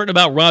wasn't certain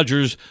about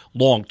Rodgers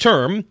long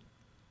term.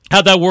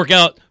 How'd that work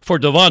out for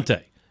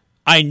Davante?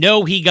 I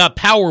know he got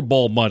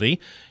Powerball money.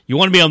 You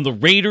want to be on the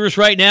Raiders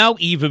right now,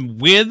 even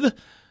with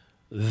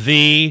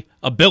the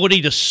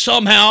ability to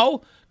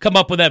somehow come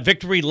up with that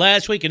victory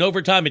last week in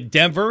overtime in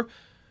Denver.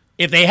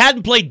 If they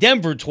hadn't played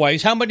Denver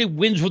twice, how many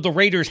wins would the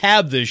Raiders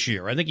have this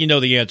year? I think you know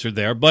the answer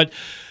there. But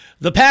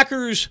the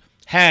Packers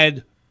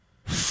had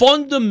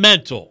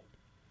fundamental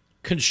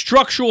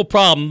constructural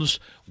problems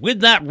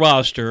with that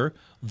roster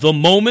the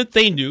moment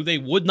they knew they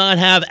would not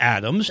have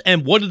Adams.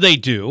 And what did they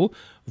do?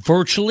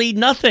 Virtually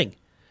nothing.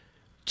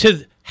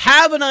 To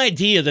have an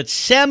idea that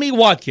Sammy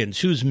Watkins,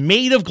 who's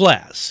made of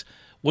glass,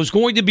 was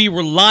going to be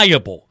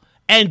reliable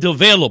and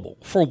available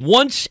for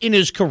once in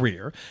his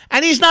career,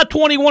 and he's not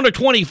 21 or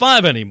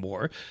 25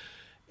 anymore,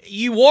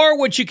 you are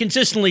what you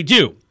consistently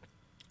do.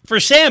 For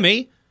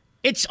Sammy,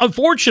 it's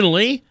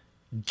unfortunately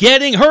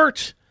getting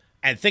hurt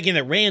and thinking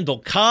that Randall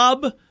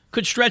Cobb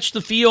could stretch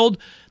the field.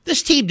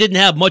 This team didn't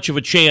have much of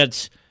a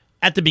chance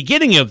at the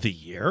beginning of the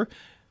year.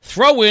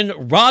 Throw in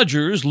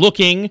Rodgers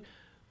looking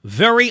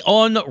very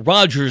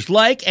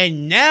un-Rodgers-like,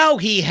 and now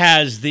he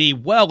has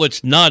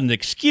it's not an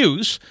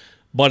excuse,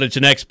 but it's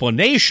an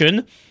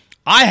explanation.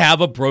 I have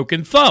a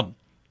broken thumb.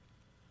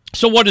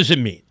 So what does it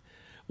mean?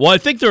 Well, I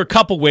think there are a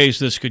couple ways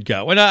this could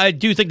go, and I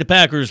do think the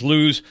Packers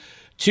lose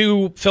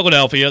to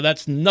Philadelphia.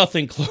 That's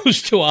nothing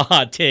close to a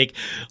hot take.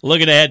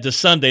 Looking ahead to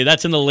Sunday,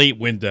 that's in the late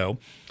window.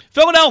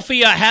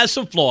 Philadelphia has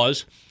some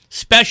flaws,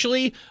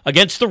 especially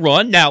against the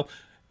run. Now,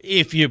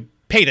 if you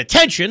paid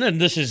attention, and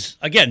this is,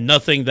 again,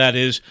 nothing that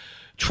is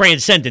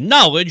transcendent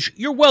knowledge,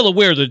 you're well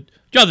aware that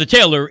Jonathan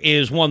Taylor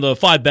is one of the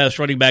 5 best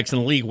running backs in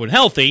the league when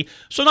healthy,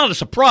 so not a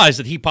surprise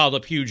that he piled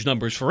up huge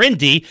numbers for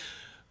Indy.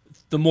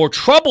 The more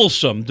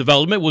troublesome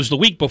development was the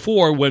week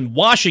before when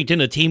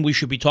Washington, a team we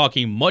should be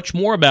talking much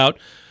more about,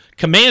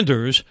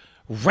 Commanders,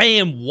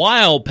 ran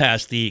wild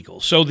past the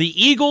Eagles. So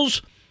the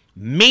Eagles'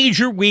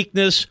 major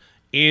weakness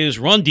is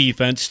run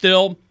defense.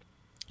 Still,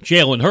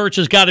 Jalen Hurts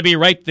has got to be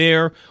right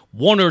there,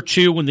 1 or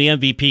 2 in the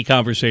MVP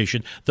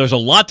conversation. There's a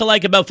lot to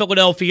like about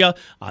Philadelphia.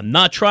 I'm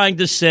not trying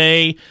to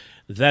say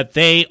that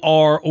they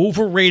are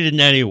overrated in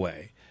any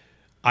way.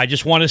 I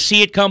just want to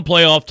see it come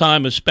playoff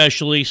time,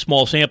 especially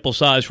small sample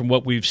size from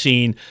what we've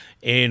seen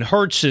in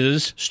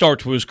Hurts's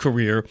start to his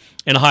career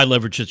in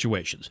high-leverage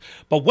situations.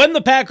 But when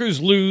the Packers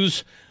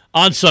lose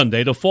on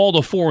Sunday to fall to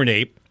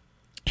 4-8,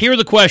 here are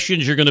the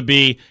questions you're going to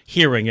be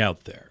hearing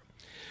out there.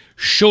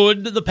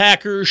 Should the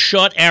Packers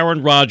shut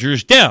Aaron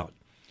Rodgers down?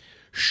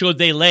 Should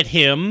they let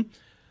him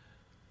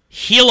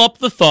heal up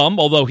the thumb,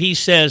 although he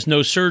says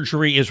no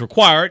surgery is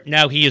required?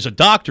 Now, he is a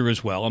doctor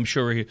as well. I'm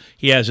sure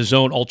he has his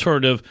own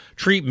alternative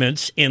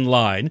treatments in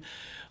line.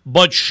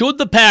 But should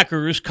the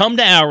Packers come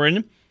to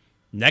Aaron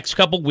next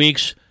couple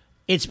weeks,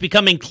 it's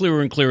becoming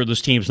clearer and clearer this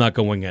team's not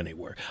going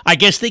anywhere. I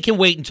guess they can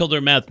wait until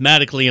they're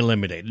mathematically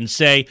eliminated and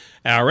say,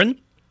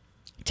 Aaron,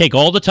 take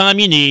all the time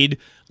you need.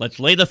 Let's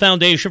lay the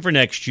foundation for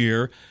next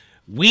year.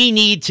 We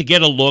need to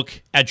get a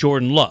look at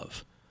Jordan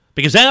Love.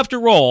 Because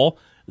after all,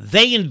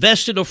 they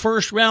invested a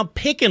first-round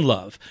pick in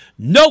Love,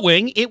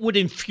 knowing it would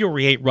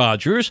infuriate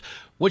Rodgers,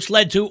 which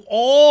led to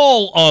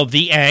all of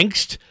the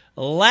angst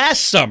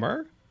last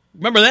summer.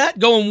 Remember that?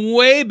 Going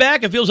way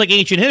back, it feels like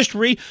ancient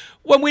history,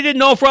 when we didn't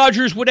know if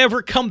Rodgers would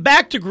ever come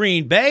back to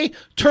Green Bay.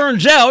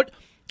 Turns out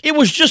it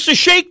was just a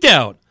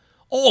shakedown.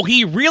 All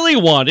he really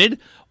wanted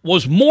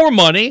was more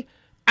money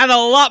and a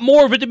lot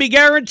more of it to be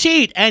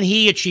guaranteed, and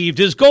he achieved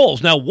his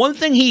goals. Now, one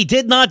thing he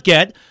did not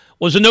get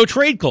was a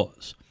no-trade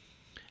clause.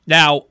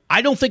 Now,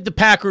 I don't think the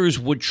Packers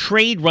would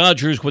trade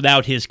Rodgers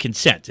without his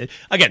consent.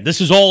 Again, this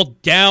is all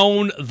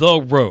down the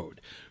road.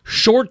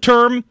 Short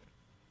term,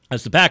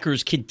 as the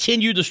Packers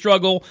continue to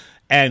struggle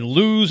and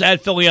lose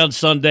at Philly on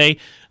Sunday,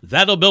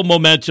 that'll build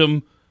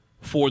momentum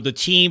for the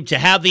team to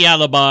have the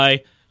alibi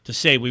to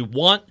say we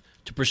want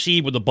to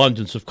proceed with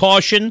abundance of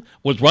caution.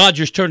 With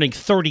Rodgers turning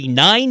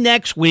 39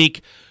 next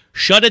week,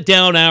 shut it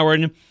down,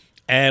 Aaron,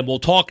 and we'll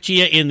talk to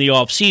you in the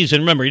offseason.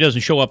 Remember, he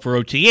doesn't show up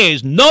for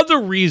OTAs.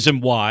 Another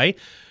reason why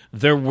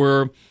there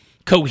were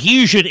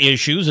cohesion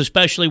issues,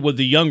 especially with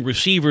the young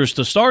receivers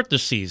to start the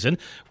season.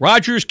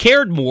 Rodgers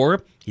cared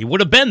more. He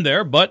would have been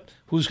there, but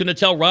who's going to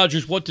tell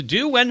Rodgers what to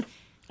do? And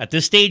at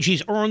this stage,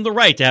 he's earned the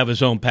right to have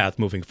his own path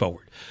moving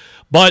forward.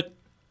 But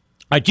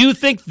I do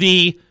think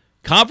the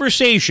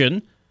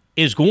conversation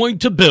is going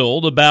to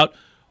build about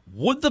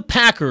would the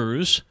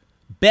Packers'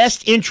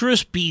 best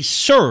interest be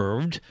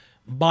served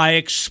by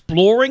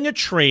exploring a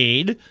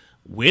trade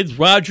with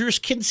Rodgers'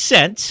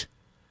 consent,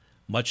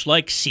 much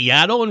like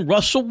Seattle and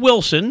Russell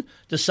Wilson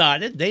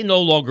decided they no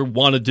longer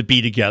wanted to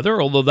be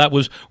together, although that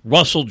was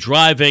Russell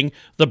driving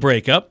the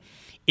breakup.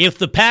 If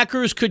the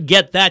Packers could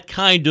get that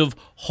kind of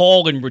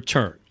haul in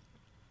return,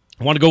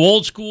 I want to go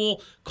old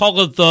school,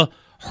 call it the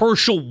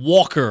Herschel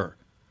Walker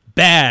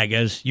bag,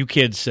 as you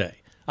kids say.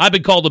 I've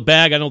been called a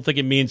bag. I don't think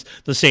it means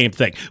the same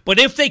thing. But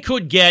if they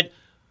could get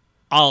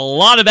a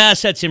lot of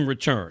assets in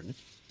return,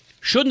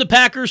 shouldn't the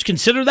Packers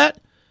consider that?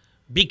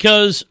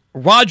 Because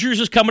Rodgers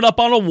is coming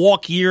up on a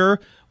walk year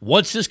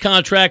once this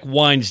contract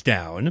winds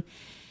down.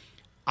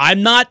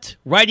 I'm not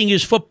writing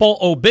his football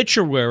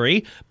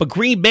obituary, but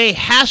Green Bay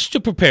has to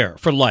prepare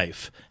for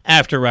life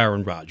after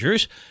Aaron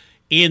Rodgers.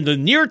 In the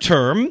near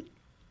term,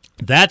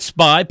 that's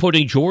by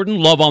putting Jordan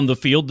Love on the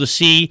field to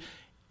see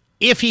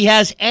if he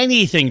has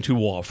anything to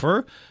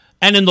offer.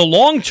 And in the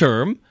long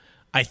term,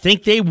 I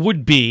think they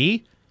would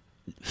be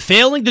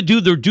failing to do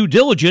their due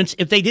diligence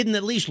if they didn't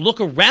at least look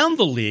around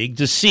the league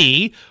to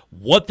see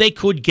what they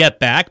could get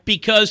back,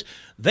 because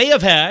they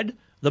have had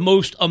the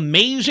most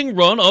amazing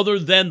run other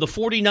than the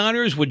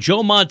 49ers with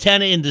Joe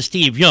Montana into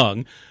Steve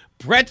Young.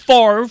 Brett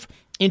Favre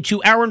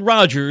into Aaron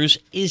Rodgers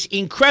is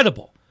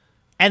incredible.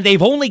 And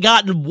they've only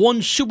gotten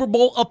one Super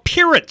Bowl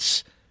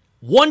appearance,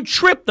 one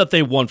trip that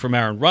they won from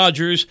Aaron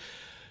Rodgers.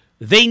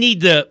 They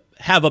need to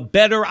have a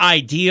better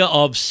idea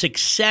of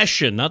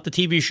succession, not the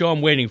TV show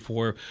I'm waiting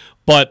for,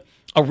 but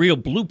a real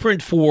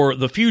blueprint for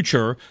the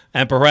future,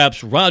 and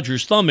perhaps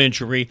Rodgers' thumb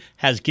injury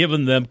has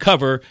given them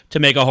cover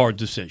to make a hard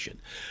decision.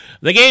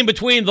 The game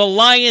between the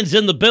Lions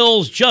and the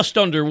Bills just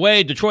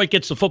underway. Detroit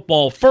gets the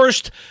football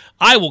first.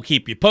 I will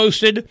keep you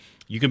posted.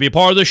 You can be a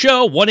part of the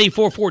show,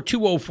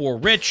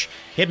 1-844-204-RICH.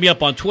 Hit me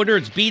up on Twitter.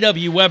 It's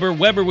BW Weber,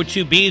 Weber with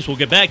 2 Bs. We'll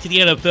get back to the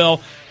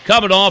NFL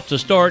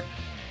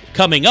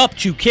coming up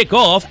to kick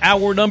off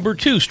hour number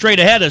 2. Straight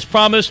ahead, as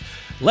promised,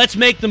 let's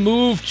make the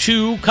move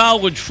to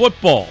college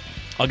football.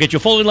 I'll get you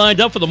fully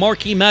lined up for the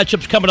marquee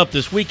matchups coming up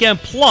this weekend.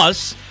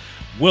 Plus,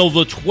 will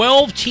the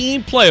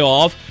 12-team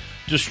playoff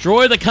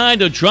destroy the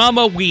kind of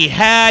drama we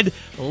had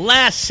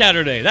last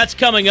Saturday? That's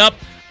coming up.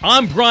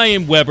 I'm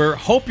Brian Weber.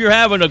 Hope you're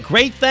having a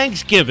great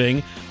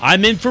Thanksgiving.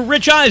 I'm in for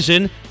Rich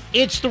Eisen.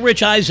 It's the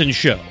Rich Eisen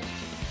Show.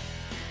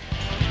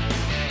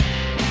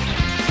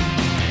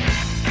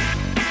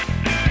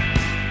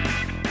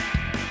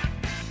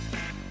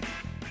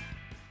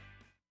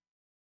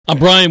 I'm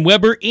Brian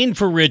Weber, in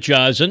for Rich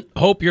Eisen.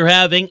 Hope you're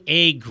having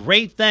a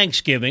great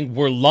Thanksgiving.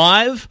 We're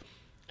live,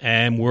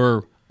 and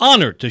we're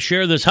honored to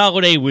share this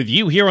holiday with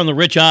you here on the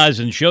Rich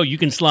Eisen Show. You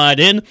can slide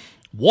in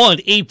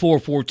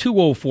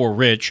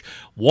 1-844-204-RICH,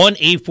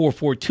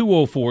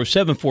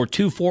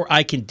 1-844-204-7424.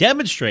 I can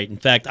demonstrate. In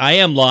fact, I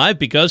am live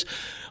because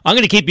I'm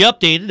going to keep you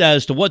updated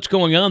as to what's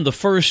going on the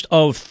first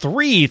of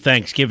 3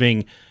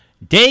 Thanksgiving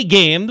Day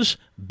games.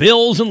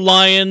 Bills and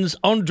Lions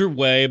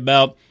underway,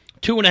 about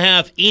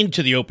 2.5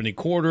 into the opening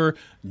quarter.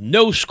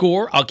 No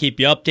score. I'll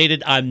keep you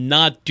updated. I'm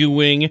not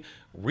doing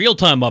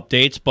real-time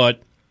updates,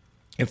 but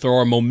if there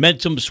are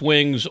momentum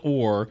swings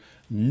or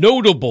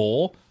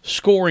notable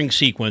scoring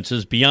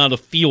sequences beyond a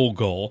field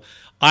goal,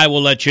 I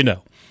will let you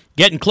know.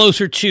 Getting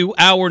closer to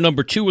hour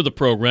number 2 of the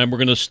program, we're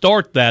going to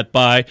start that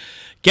by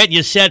getting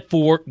you set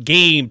for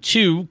Game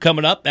 2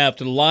 coming up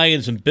after the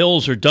Lions and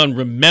Bills are done.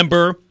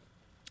 Remember,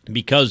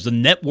 because the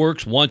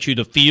networks want you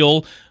to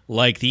feel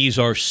like these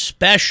are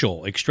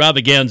special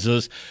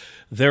extravaganzas,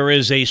 there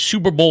is a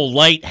Super Bowl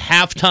light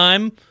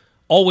halftime.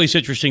 Always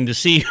interesting to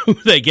see who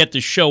they get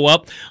to show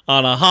up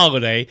on a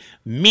holiday,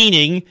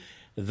 meaning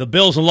the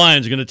Bills and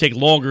Lions are going to take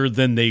longer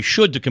than they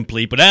should to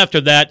complete. But after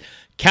that,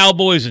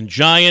 Cowboys and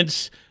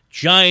Giants.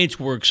 Giants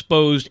were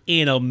exposed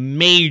in a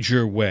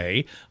major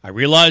way. I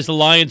realize the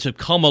Lions have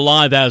come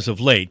alive as of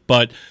late,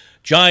 but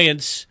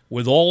Giants,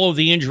 with all of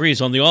the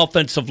injuries on the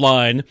offensive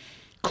line,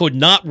 could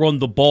not run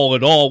the ball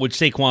at all with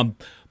Saquon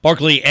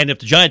Barkley. And if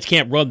the Giants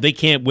can't run, they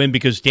can't win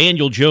because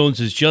Daniel Jones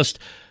is just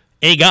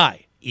a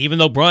guy. Even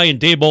though Brian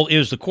Daboll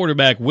is the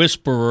quarterback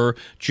whisperer,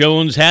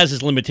 Jones has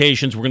his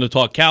limitations. We're going to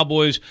talk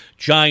Cowboys,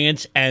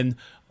 Giants, and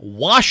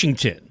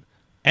Washington.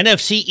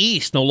 NFC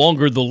East, no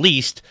longer the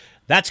least.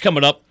 That's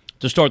coming up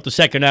to start the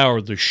second hour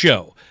of the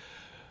show.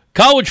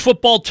 College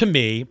football, to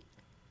me,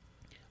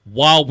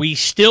 while we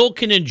still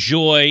can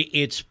enjoy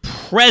its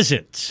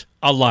present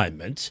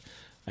alignment,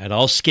 and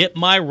I'll skip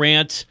my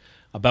rant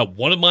about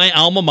one of my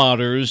alma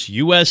maters,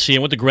 USC. I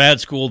went to grad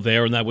school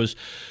there, and that was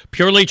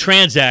purely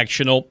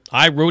transactional.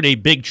 I wrote a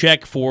big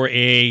check for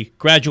a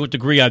graduate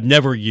degree I've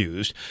never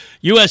used.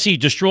 USC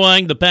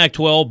destroying the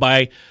Pac-12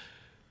 by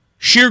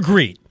sheer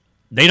greed.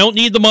 They don't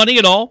need the money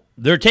at all.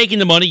 They're taking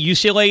the money.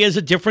 UCLA is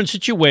a different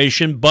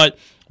situation, but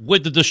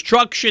with the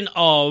destruction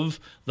of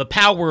the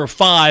Power of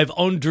 5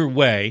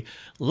 underway,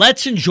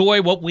 let's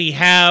enjoy what we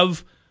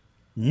have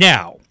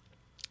now.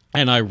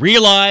 And I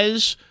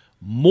realize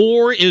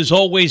more is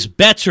always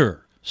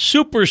better.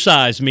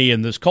 Supersize me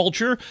in this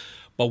culture.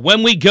 But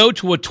when we go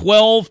to a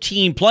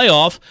 12-team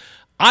playoff,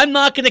 I'm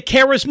not going to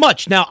care as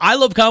much. Now, I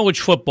love college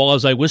football,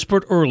 as I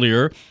whispered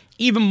earlier,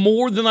 even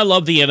more than I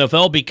love the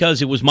NFL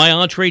because it was my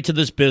entree to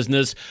this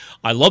business.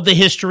 I love the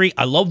history.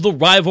 I love the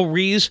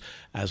rivalries.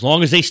 As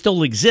long as they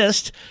still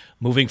exist,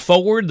 moving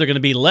forward, they're going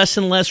to be less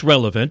and less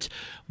relevant.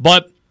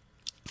 But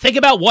think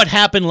about what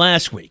happened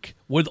last week.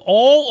 With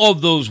all of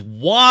those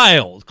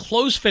wild,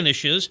 close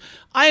finishes,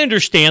 I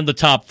understand the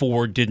top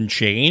 4 didn't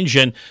change,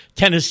 and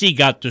Tennessee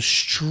got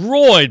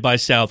destroyed by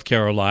South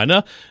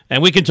Carolina,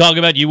 and we can talk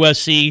about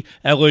USC,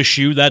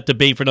 LSU, that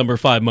debate for number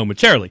 5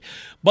 momentarily.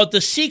 But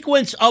the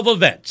sequence of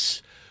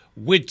events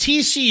with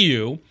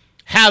TCU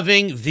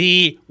having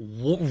the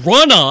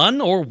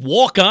run-on or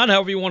walk-on,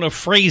 however you want to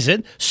phrase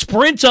it,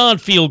 sprint-on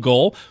field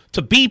goal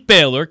to beat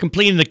Baylor,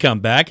 completing the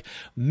comeback.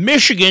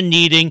 Michigan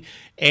needing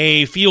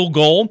a field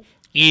goal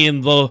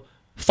in the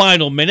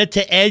final minute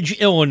to edge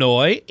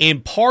Illinois, in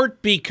part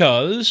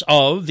because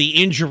of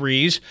the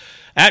injuries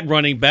at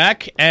running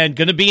back, and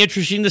going to be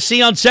interesting to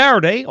see on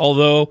Saturday,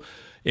 although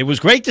it was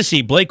great to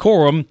see Blake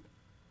Corum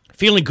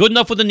feeling good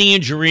enough with a knee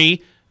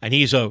injury, and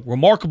he's a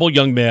remarkable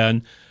young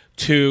man,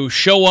 to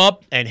show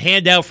up and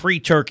hand out free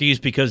turkeys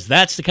because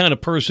that's the kind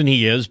of person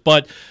he is.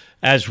 But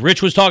as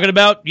Rich was talking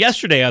about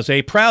yesterday, as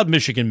a proud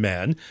Michigan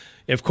man,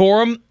 if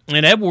Corum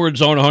and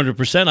Edwards aren't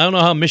 100%, I don't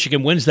know how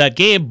Michigan wins that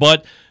game,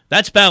 but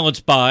that's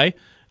balanced by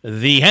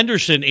the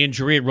Henderson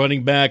injury at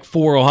running back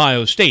for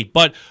Ohio State.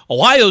 But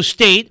Ohio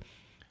State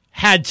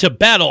had to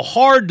battle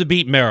hard to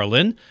beat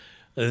Maryland.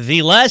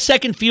 The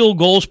last-second field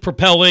goals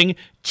propelling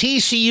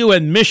TCU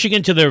and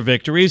Michigan to their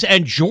victories,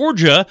 and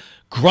Georgia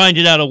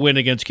grinded out a win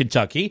against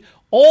Kentucky.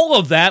 All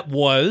of that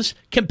was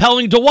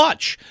compelling to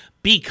watch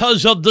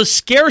because of the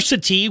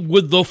scarcity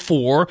with the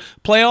 4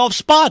 playoff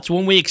spots.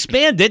 When we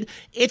expand it,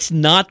 it's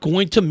not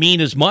going to mean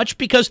as much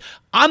because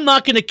I'm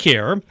not going to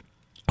care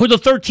who the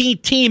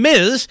 13th team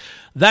is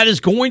that is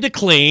going to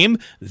claim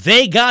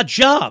they got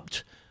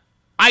jobbed.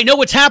 I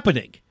know it's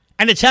happening,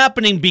 and it's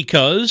happening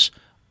because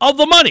of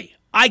the money.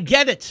 I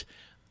get it.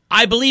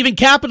 I believe in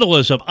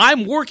capitalism.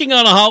 I'm working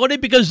on a holiday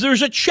because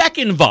there's a check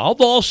involved.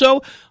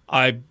 Also,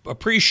 I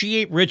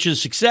appreciate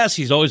Rich's success.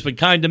 He's always been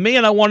kind to me,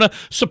 and I want to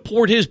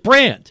support his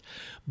brand.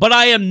 But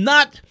I am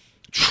not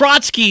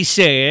Trotsky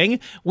saying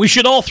we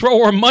should all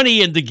throw our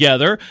money in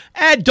together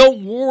and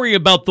don't worry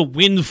about the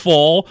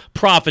windfall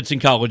profits in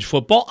college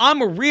football.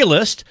 I'm a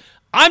realist.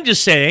 I'm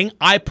just saying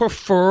I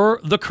prefer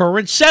the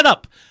current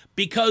setup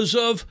because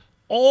of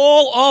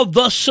all of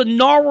the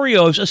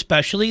scenarios,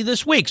 especially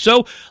this week.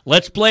 So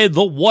let's play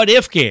the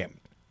what-if game.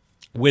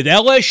 With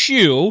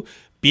LSU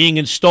being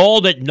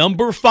installed at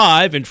number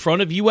 5 in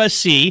front of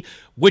USC,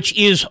 which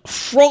is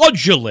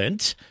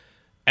fraudulent,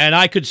 and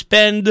I could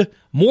spend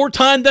more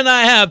time than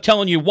I have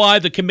telling you why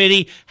the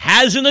committee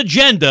has an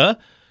agenda,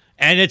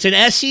 and it's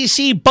an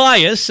SEC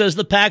bias, says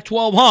the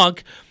Pac-12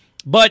 honk.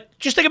 But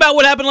just think about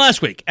what happened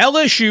last week.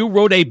 LSU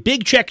wrote a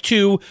big check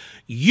to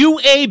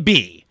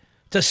UAB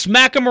to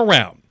smack them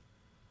around.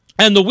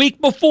 And the week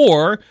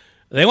before,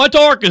 they went to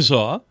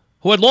Arkansas,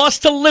 who had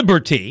lost to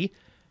Liberty,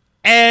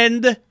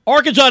 and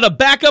Arkansas had a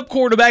backup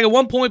quarterback at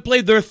one point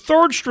played their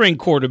third-string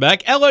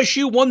quarterback.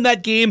 LSU won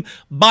that game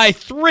by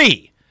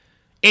 3.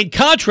 In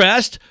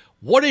contrast,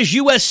 what has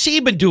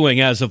USC been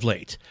doing as of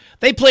late?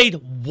 They played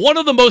one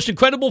of the most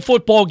incredible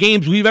football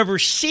games we've ever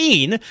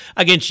seen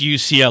against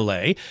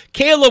UCLA.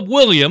 Caleb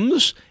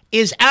Williams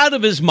is out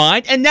of his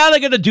mind, and now they're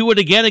going to do it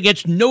again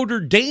against Notre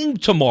Dame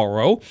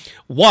tomorrow,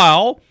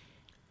 while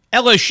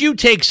LSU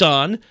takes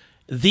on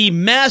the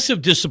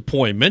massive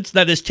disappointment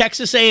that is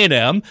Texas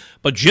A&M,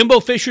 but Jimbo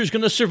Fisher's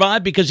going to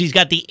survive because he's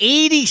got the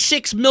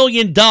 $86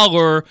 million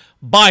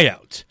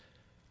buyout.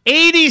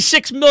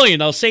 $86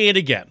 million, I'll say it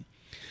again.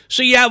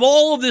 So you have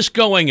all of this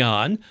going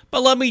on,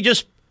 but let me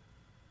just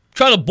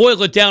try to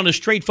boil it down as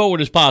straightforward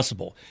as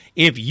possible.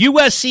 If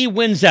USC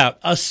wins out,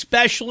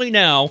 especially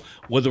now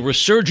with a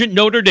resurgent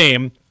Notre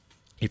Dame,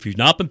 if you've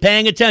not been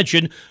paying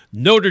attention,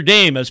 Notre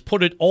Dame has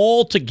put it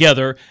all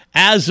together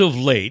as of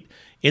late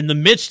in the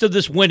midst of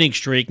this winning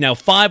streak. Now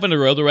 5 in a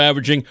row, they're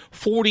averaging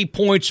 40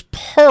 points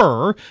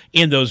per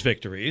in those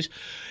victories.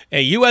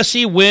 A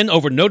USC win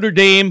over Notre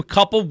Dame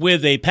coupled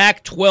with a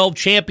Pac-12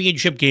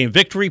 championship game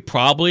victory,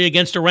 probably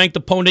against a ranked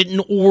opponent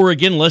in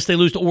Oregon, unless they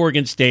lose to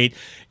Oregon State.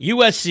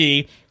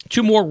 USC,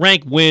 2 more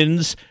ranked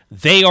wins.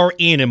 They are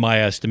in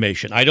my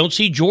estimation. I don't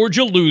see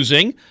Georgia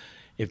losing.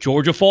 If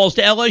Georgia falls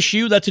to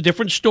LSU, that's a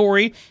different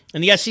story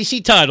in the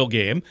SEC title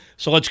game.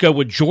 So let's go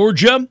with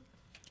Georgia,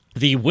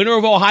 the winner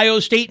of Ohio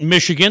State and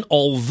Michigan.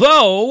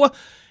 Although,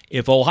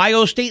 if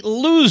Ohio State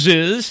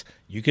loses,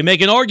 you can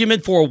make an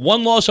argument for a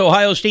one-loss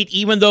Ohio State,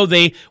 even though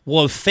they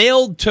will have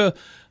failed to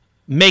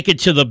make it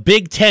to the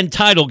Big Ten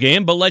title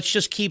game. But let's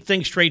just keep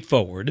things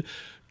straightforward.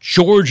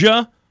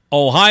 Georgia,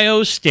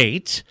 Ohio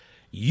State,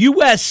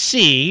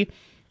 USC,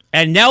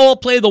 and now I'll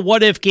play the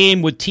what-if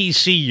game with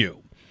TCU.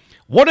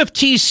 What if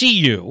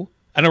TCU,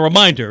 and a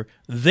reminder,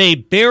 they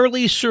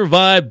barely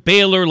survived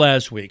Baylor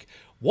last week.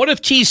 What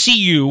if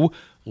TCU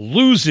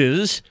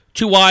loses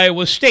to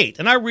Iowa State?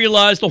 And I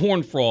realize the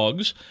Horned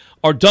Frogs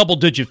are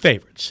double-digit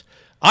favorites.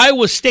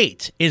 Iowa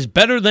State is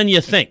better than you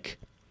think.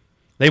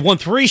 They've won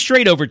 3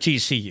 straight over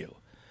TCU.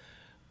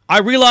 I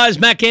realize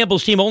Matt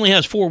Campbell's team only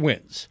has 4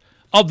 wins.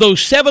 Of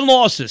those 7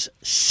 losses,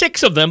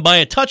 6 of them by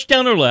a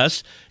touchdown or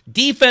less,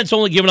 defense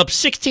only giving up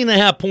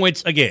 16.5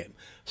 points a game.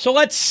 So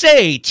let's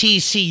say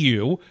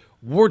TCU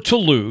were to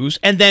lose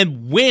and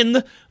then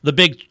win the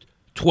Big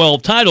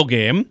 12 title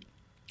game.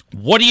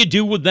 What do you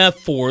do with that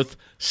 4th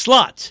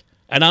slot?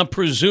 And I'm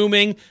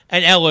presuming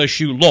an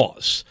LSU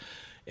loss.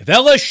 If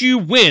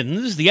LSU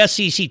wins the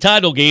SEC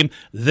title game,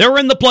 they're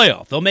in the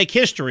playoff. They'll make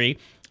history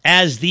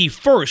as the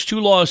first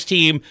 2-loss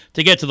team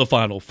to get to the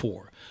Final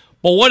Four.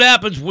 But what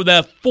happens with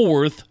that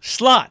 4th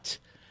slot?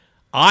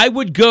 I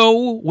would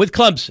go with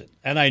Clemson.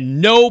 And I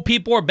know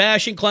people are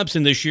bashing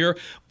Clemson this year,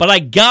 but I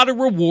got to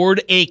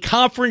reward a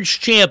conference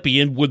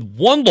champion with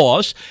one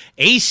loss.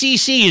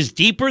 ACC is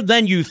deeper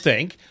than you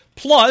think.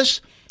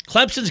 Plus,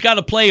 Clemson's got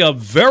to play a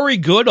very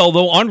good,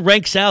 although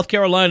unranked South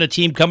Carolina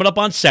team coming up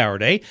on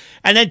Saturday,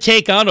 and then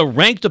take on a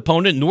ranked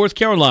opponent, North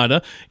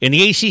Carolina, in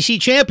the ACC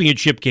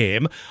championship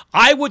game.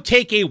 I would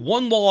take a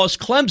one-loss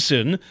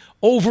Clemson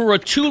over a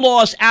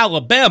two-loss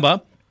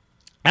Alabama.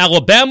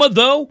 Alabama,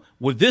 though,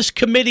 with this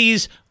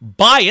committee's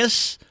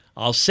bias,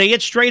 I'll say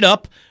it straight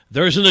up,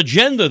 there's an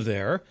agenda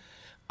there.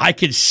 I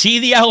could see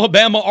the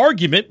Alabama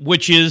argument,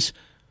 which is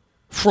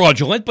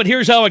fraudulent, but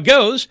here's how it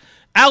goes.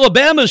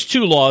 Alabama's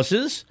two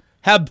losses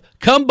have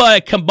come by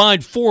a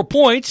combined 4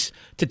 points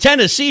to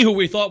Tennessee, who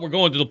we thought were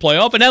going to the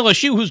playoff, and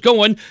LSU, who's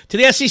going to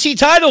the SEC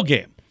title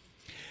game.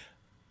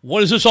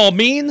 What does this all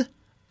mean?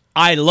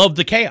 I love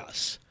the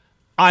chaos.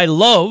 I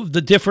love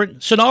the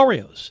different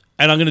scenarios,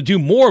 and I'm going to do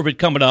more of it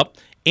coming up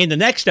in the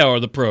next hour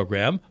of the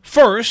program.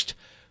 First,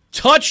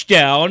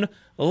 touchdown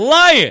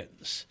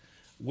Lions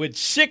with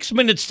 6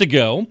 minutes to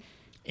go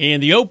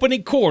in the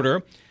opening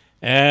quarter,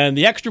 and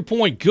the extra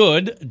point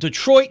good.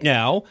 Detroit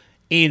now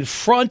in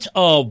front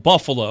of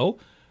Buffalo.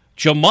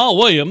 Jamal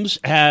Williams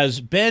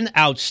has been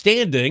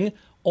outstanding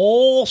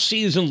all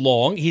season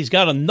long. He's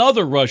got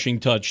another rushing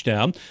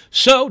touchdown.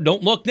 So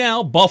don't look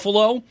now.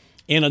 Buffalo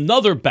in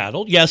another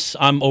battle. Yes,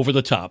 I'm over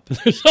the top.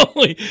 There's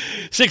only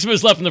 6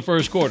 minutes left in the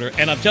first quarter,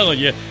 and I'm telling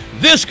you,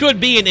 this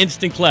could be an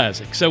instant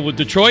classic. So with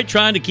Detroit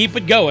trying to keep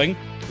it going,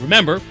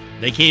 remember,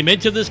 they came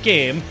into this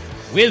game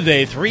with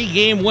a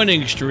 3-game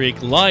winning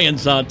streak.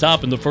 Lions on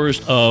top in the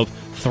first of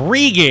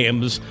 3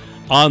 games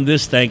on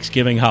this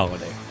Thanksgiving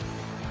holiday.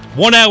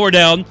 1 hour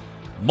down,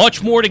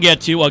 much more to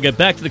get to. I'll get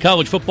back to the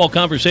college football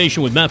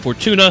conversation with Matt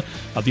Fortuna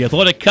of The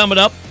Athletic coming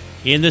up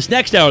in this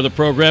next hour of the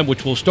program,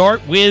 which will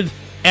start with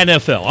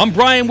NFL. I'm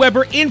Brian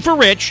Weber in for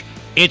Rich.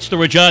 It's The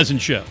Rich Eisen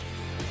Show.